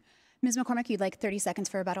you. Ms. McCormick, you'd like 30 seconds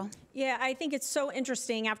for rebuttal? Yeah, I think it's so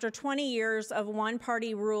interesting. After 20 years of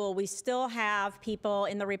one-party rule, we still have people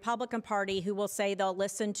in the Republican Party who will say they'll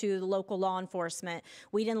listen to the local law enforcement.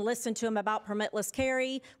 We didn't listen to them about permitless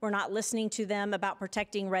carry. We're not listening to them about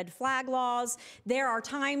protecting red flag laws. There are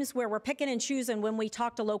times where we're picking and choosing when we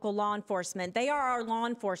talk to local law enforcement. They are our law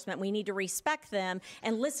enforcement. We need to respect them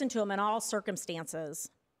and listen to them in all circumstances.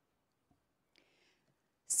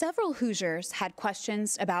 Several Hoosiers had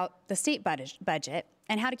questions about the state budget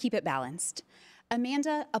and how to keep it balanced.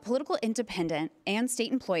 Amanda, a political independent and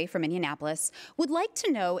state employee from Indianapolis, would like to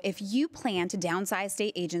know if you plan to downsize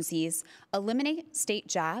state agencies, eliminate state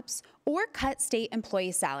jobs, or cut state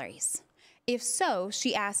employee salaries. If so,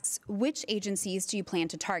 she asks, which agencies do you plan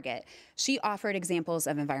to target? She offered examples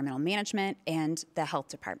of environmental management and the health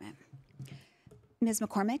department. Ms.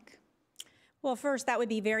 McCormick? Well, first, that would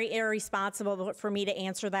be very irresponsible for me to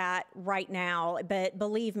answer that right now. But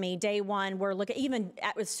believe me, day one, we're looking, even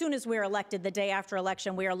as soon as we're elected, the day after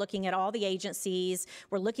election, we are looking at all the agencies.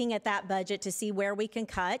 We're looking at that budget to see where we can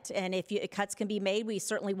cut. And if cuts can be made, we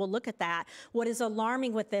certainly will look at that. What is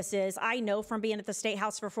alarming with this is, I know from being at the State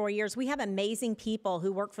House for 4 years, we have amazing people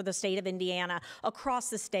who work for the state of Indiana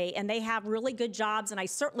across the state, and they have really good jobs. And I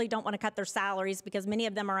certainly don't want to cut their salaries because many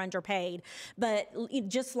of them are underpaid. But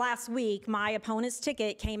just last week, my opponent's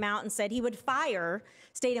ticket came out and said he would fire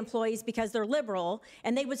state employees because they're liberal,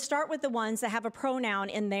 and they would start with the ones that have a pronoun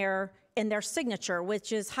in their in their signature,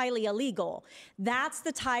 which is highly illegal. That's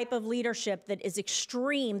the type of leadership that is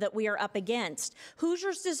extreme that we are up against.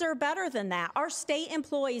 Hoosiers deserve better than that. Our state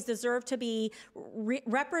employees deserve to be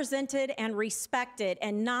represented and respected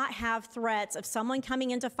and not have threats of someone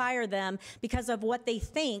coming in to fire them because of what they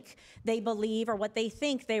think they believe or what they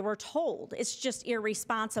think they were told. It's just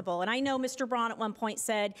irresponsible. And I know Mr. Braun at one point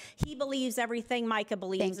said he believes everything Micah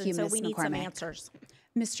believes, Thank you, and so Ms. we need McCormick. some answers.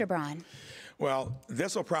 Mr. Braun. Well,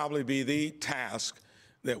 this will probably be the task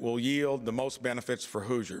that will yield the most benefits for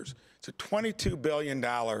Hoosiers. It's a $22 billion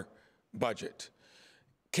budget.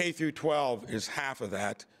 K through 12 is half of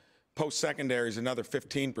that. Post-secondary is another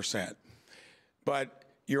 15%. But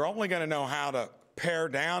you're only going to know how to pare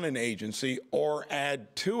down an agency or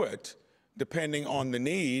add to it, depending on the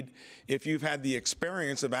need, if you've had the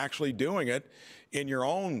experience of actually doing it in your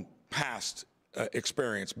own past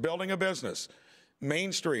experience, building a business,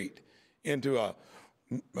 Main Street, into a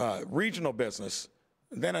regional business,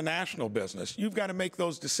 then a national business. You've got to make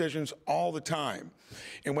those decisions all the time.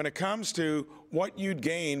 And when it comes to what you'd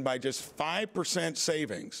gain by just 5%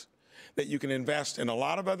 savings that you can invest in a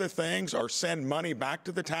lot of other things or send money back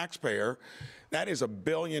to the taxpayer, that is $1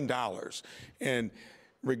 billion. And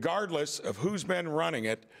regardless of who's been running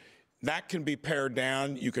it, that can be pared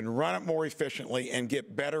down. You can run it more efficiently and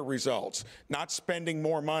get better results, not spending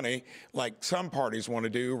more money like some parties want to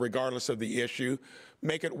do, regardless of the issue.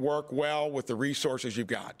 Make it work well with the resources you've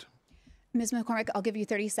got. Ms. McCormick, I'll give you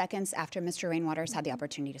 30 seconds after Mr. Rainwater's had the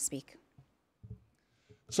opportunity to speak.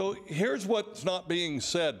 So here's what's not being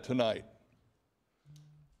said tonight.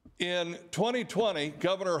 In 2020,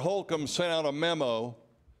 Governor Holcomb sent out a memo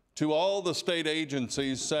to all the state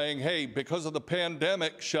agencies saying, hey, because of the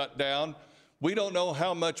pandemic shutdown, we don't know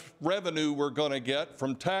how much revenue we're going to get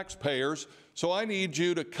from taxpayers, so I need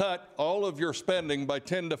you to cut all of your spending by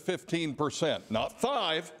 10 to 15%. Not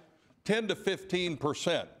 5, 10 to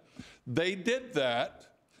 15%. They did that.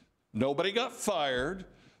 Nobody got fired.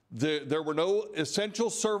 There were no essential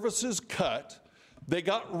services cut. They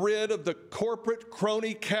got rid of the corporate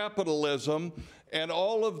crony capitalism and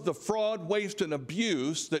all of the fraud, waste, and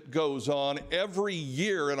abuse that goes on every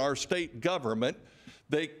year in our state government.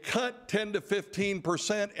 They cut 10 to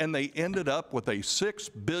 15%, and they ended up with a $6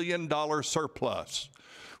 billion surplus.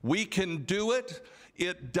 We can do it.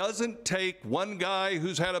 It doesn't take one guy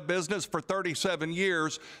who's had a business for 37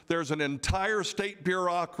 years. There's an entire state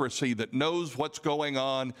bureaucracy that knows what's going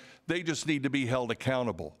on. They just need to be held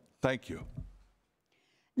accountable. Thank you.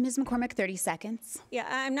 Ms. McCormick, 30 seconds. Yeah,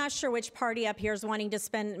 I'm not sure which party up here is wanting to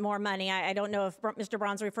spend more money. I don't know if Mr.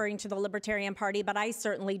 Braun's referring to the Libertarian Party, but I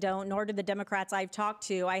certainly don't, nor do the Democrats I've talked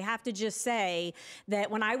to. I have to just say that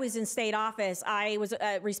when I was in state office, I was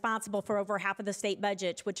responsible for over half of the state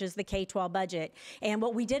budget, which is the K-12 budget. And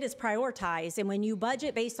what we did is prioritize. And when you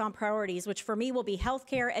budget based on priorities, which for me will be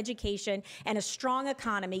healthcare, education, and a strong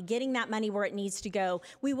economy, getting that money where it needs to go,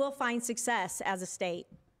 we will find success as a state.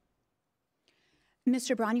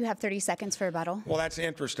 Mr. Braun, you have 30 seconds for rebuttal. Well, that's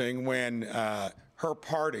interesting when her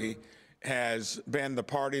party has been the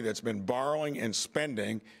party that's been borrowing and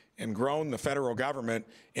spending and grown the federal government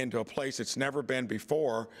into a place it's never been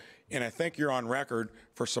before. And I think you're on record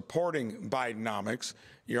for supporting Bidenomics.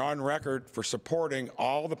 You're on record for supporting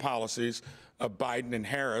all the policies of Biden and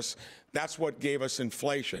Harris. That's what gave us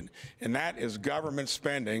inflation. And that is government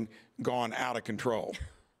spending gone out of control.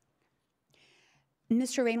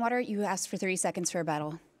 Mr. Rainwater, you asked for 30 seconds for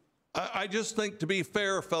rebuttal. I just think, to be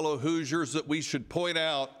fair, fellow Hoosiers, that we should point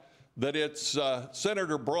out that it's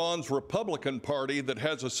Senator Braun's Republican Party that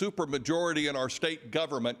has a supermajority in our state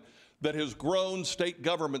government that has grown state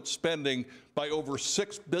government spending by over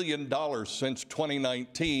 $6 billion since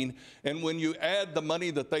 2019. And when you add the money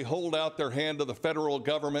that they hold out their hand to the federal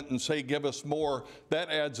government and say, give us more, that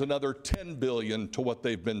adds another $10 billion to what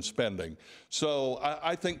they've been spending. So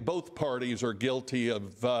I think both parties are guilty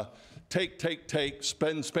of take,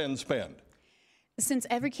 spend, spend, spend. Since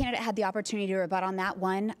every candidate had the opportunity to rebut on that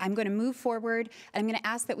one, I'm going to move forward, and I'm going to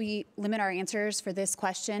ask that we limit our answers for this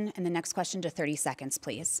question and the next question to 30 seconds,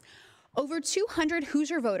 please. Over 200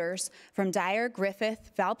 Hoosier voters from Dyer,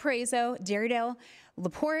 Griffith, Valparaiso, Dairedale,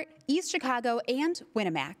 LaPorte, East Chicago, and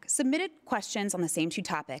Winnemac submitted questions on the same two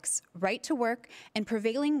topics, right to work and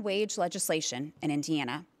prevailing wage legislation in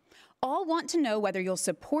Indiana. All want to know whether you'll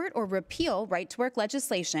support or repeal right-to-work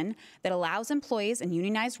legislation that allows employees in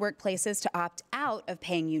unionized workplaces to opt out of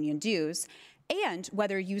paying union dues, and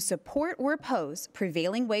whether you support or oppose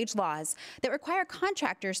prevailing wage laws that require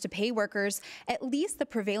contractors to pay workers at least the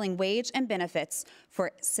prevailing wage and benefits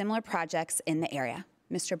for similar projects in the area.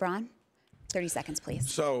 Mr. Braun, 30 seconds, please.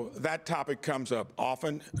 So that topic comes up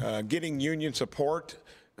often. Getting union support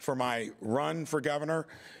for my run for governor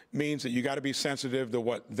means that you got to be sensitive to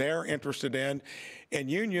what they're interested in. And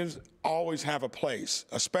unions always have a place,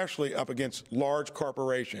 especially up against large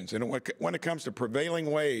corporations. And when it comes to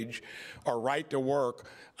prevailing wage or right to work,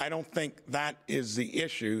 I don't think that is the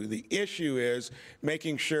issue. The issue is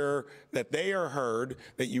making sure that they are heard,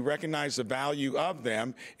 that you recognize the value of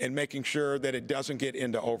them, and making sure that it doesn't get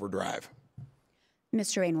into overdrive.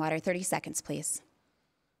 Mr. Rainwater, 30 seconds, please.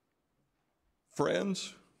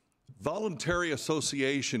 Friends, voluntary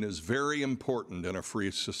association is very important in a free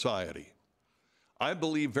society. I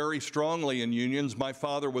believe very strongly in unions. My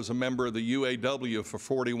father was a member of the UAW for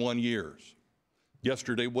 41 years.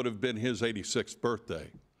 Yesterday would have been his 86th birthday.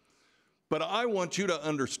 But I want you to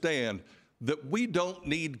understand that we don't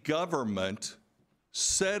need government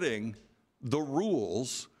setting the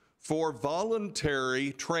rules for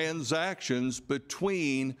voluntary transactions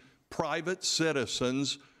between private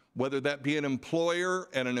citizens, whether that be an employer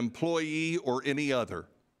and an employee or any other.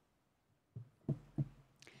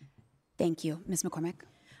 Thank you. Ms. McCormick.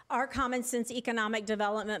 Our common sense economic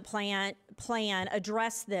development plan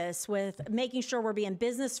addressed this with making sure we're being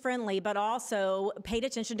business friendly, but also paid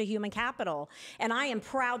attention to human capital. And I am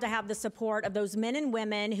proud to have the support of those men and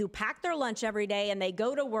women who pack their lunch every day and they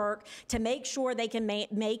go to work to make sure they can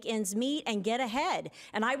make ends meet and get ahead.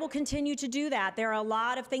 And I will continue to do that. There are a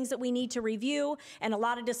lot of things that we need to review and a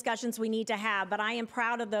lot of discussions we need to have, but I am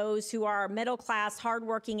proud of those who are middle class,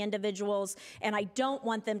 hardworking individuals, and I don't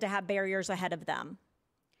want them to have barriers ahead of them.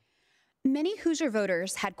 Many Hoosier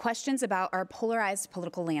voters had questions about our polarized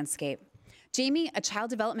political landscape. Jamie, a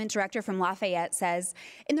child development director from Lafayette, says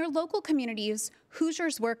in their local communities,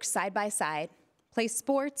 Hoosiers work side by side, play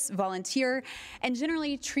sports, volunteer, and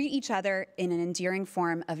generally treat each other in an endearing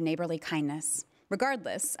form of neighborly kindness,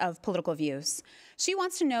 regardless of political views. She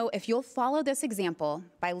wants to know if you'll follow this example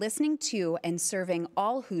by listening to and serving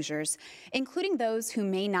all Hoosiers, including those who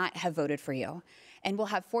may not have voted for you. And we'll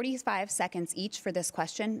have 45 seconds each for this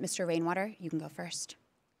question. Mr. Rainwater, you can go first.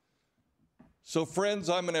 So friends,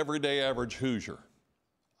 I'm an everyday average Hoosier.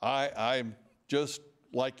 I'm just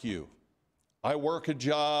like you. I work a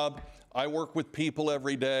job, I work with people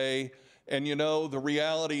every day, and you know, the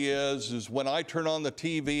reality is when I turn on the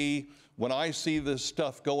TV, when I see this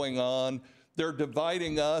stuff going on, they're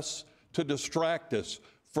dividing us to distract us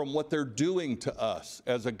from what they're doing to us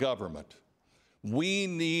as a government. We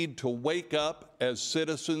need to wake up as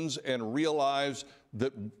citizens and realize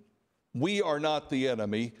that we are not the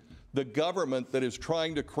enemy. The government that is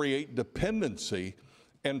trying to create dependency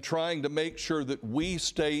and trying to make sure that we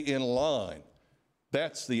stay in line,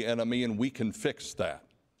 that's the enemy, and we can fix that.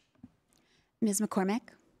 Ms. McCormick.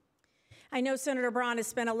 I know Senator Braun has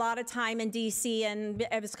spent a lot of time in D.C. and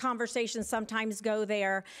his conversations sometimes go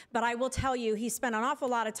there, but I will tell you he spent an awful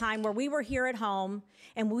lot of time where we were here at home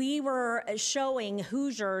and we were showing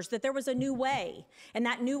Hoosiers that there was a new way, and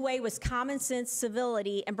that new way was common sense,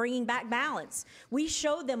 civility, and bringing back balance. We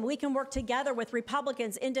showed them we can work together with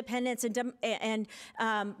Republicans, independents, and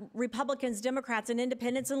Republicans, Democrats, and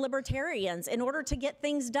independents and libertarians in order to get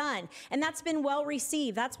things done, and that's been well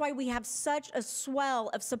received. That's why we have such a swell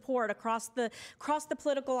of support across the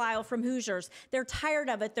political aisle from Hoosiers. They're tired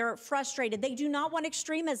of it. They're frustrated. They do not want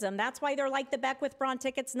extremism. That's why they're like the Beckwith-Braun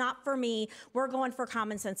tickets, not for me. We're going for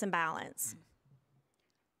common sense and balance.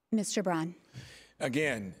 Mr. Braun.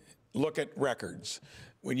 Again, look at records.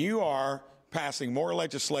 When you are passing more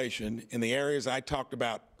legislation in the areas I talked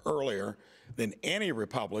about earlier than any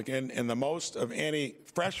Republican and the most of any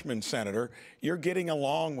freshman senator, you're getting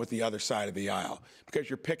along with the other side of the aisle because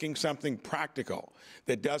you're picking something practical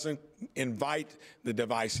that doesn't invite the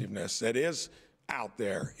divisiveness that is out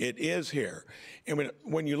there. It is here. And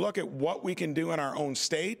when you look at what we can do in our own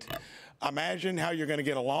state, imagine how you're going to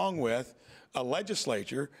get along with a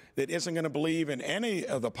legislature that isn't going to believe in any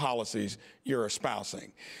of the policies you're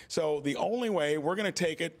espousing. So the only way we're going to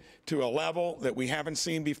take it to a level that we haven't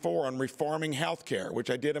seen before on reforming health care, which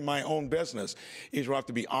I did in my own business, is we'll have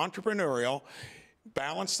to be entrepreneurial,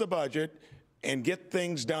 balance the budget, and get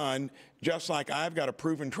things done just like I've got a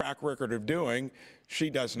proven track record of doing. She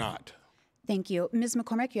does not. Thank you. Ms.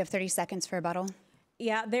 McCormick, you have 30 seconds for rebuttal.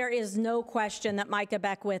 Yeah, there is no question that Micah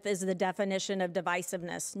Beckwith is the definition of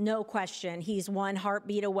divisiveness. No question. He's one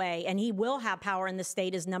heartbeat away, and he will have power in the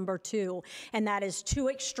state as number 2. And that is too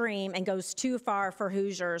extreme and goes too far for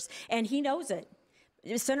Hoosiers. And he knows it.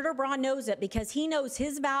 Senator Braun knows it because he knows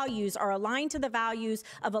his values are aligned to the values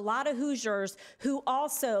of a lot of Hoosiers who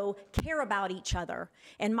also care about each other.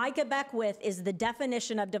 And Micah Beckwith is the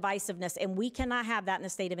definition of divisiveness, and we cannot have that in the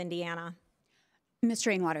state of Indiana. Mr.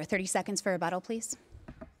 Rainwater, 30 seconds for rebuttal, please.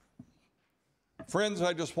 Friends,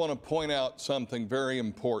 I just want to point out something very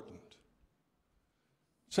important.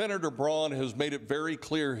 Senator Braun has made it very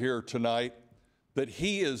clear here tonight that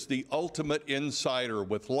he is the ultimate insider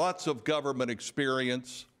with lots of government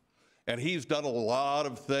experience, and he's done a lot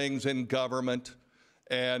of things in government,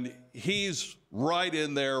 and he's right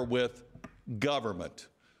in there with government,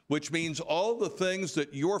 which means all the things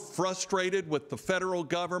that you're frustrated with the federal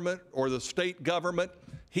government or the state government,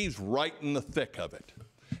 he's right in the thick of it.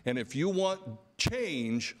 And if you want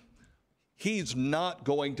change, he's not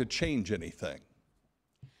going to change anything.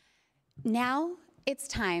 Now it's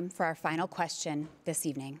time for our final question this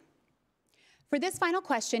evening. For this final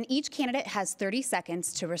question, each candidate has 30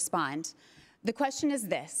 seconds to respond. The question is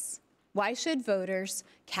this: why should voters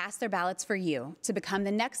cast their ballots for you to become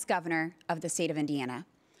the next governor of the state of Indiana?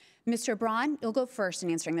 Mr. Braun, you'll go first in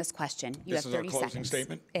answering this question. You have 30 seconds. This is our closing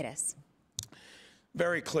statement? It is.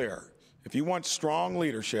 Very clear. If you want strong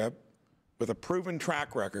leadership with a proven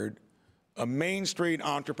track record, a Main Street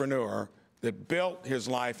entrepreneur that built his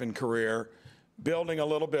life and career building a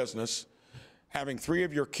little business, having 3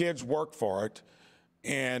 of your kids work for it,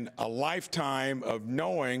 and a lifetime of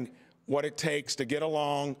knowing what it takes to get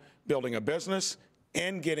along building a business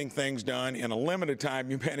and getting things done in a limited time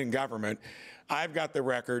you've been in government, I've got the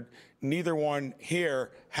record. Neither one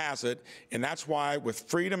here has it, and that's why with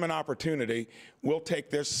freedom and opportunity, we'll take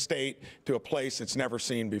this state to a place it's never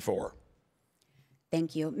seen before.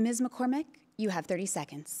 Thank you. Ms. McCormick, you have 30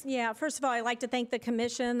 seconds. Yeah, first of all, I'd like to thank the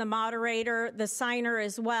commission, the moderator, the signer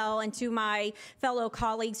as well, and to my fellow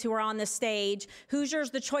colleagues who are on the stage.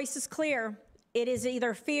 Hoosiers, the choice is clear. It is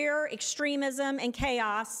either fear, extremism, and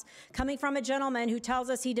chaos, coming from a gentleman who tells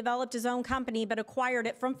us he developed his own company but acquired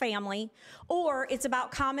it from family, or it's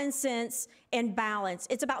about common sense and balance.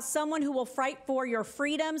 It's about someone who will fight for your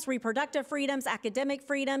freedoms, reproductive freedoms, academic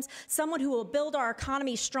freedoms, someone who will build our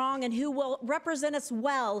economy strong and who will represent us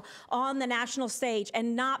well on the national stage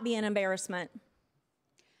and not be an embarrassment.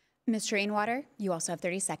 Mr. Rainwater, you also have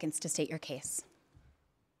 30 seconds to state your case.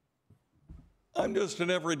 I'm just an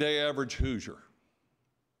everyday average Hoosier.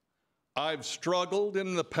 I've struggled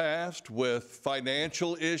in the past with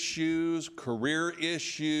financial issues, career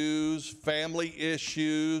issues, family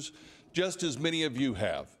issues, just as many of you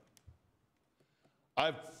have.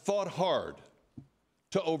 I've fought hard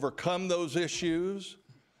to overcome those issues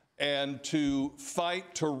and to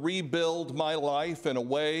fight to rebuild my life in a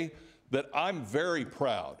way that I'm very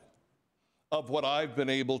proud of what I've been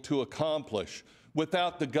able to accomplish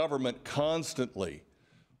without the government constantly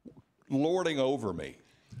lording over me.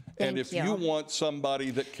 And if you want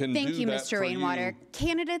somebody that can do that for you. Thank you, Mr. Rainwater.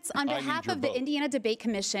 Candidates, on behalf of the Indiana Debate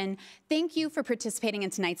Commission, thank you for participating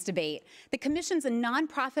in tonight's debate. The Commission's a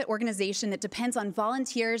nonprofit organization that depends on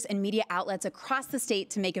volunteers and media outlets across the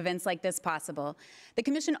state to make events like this possible. The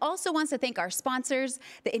Commission also wants to thank our sponsors,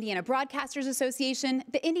 the Indiana Broadcasters Association,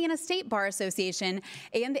 the Indiana State Bar Association,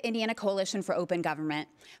 and the Indiana Coalition for Open Government.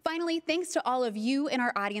 Finally, thanks to all of you in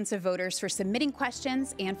our audience of voters for submitting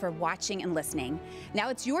questions and for watching and listening. Now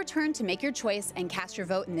it's your turn to make your choice and cast your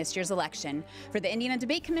vote in this year's election. For the Indiana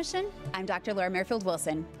Debate Commission, I'm Dr. Laura Merrifield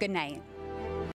Wilson. Good night.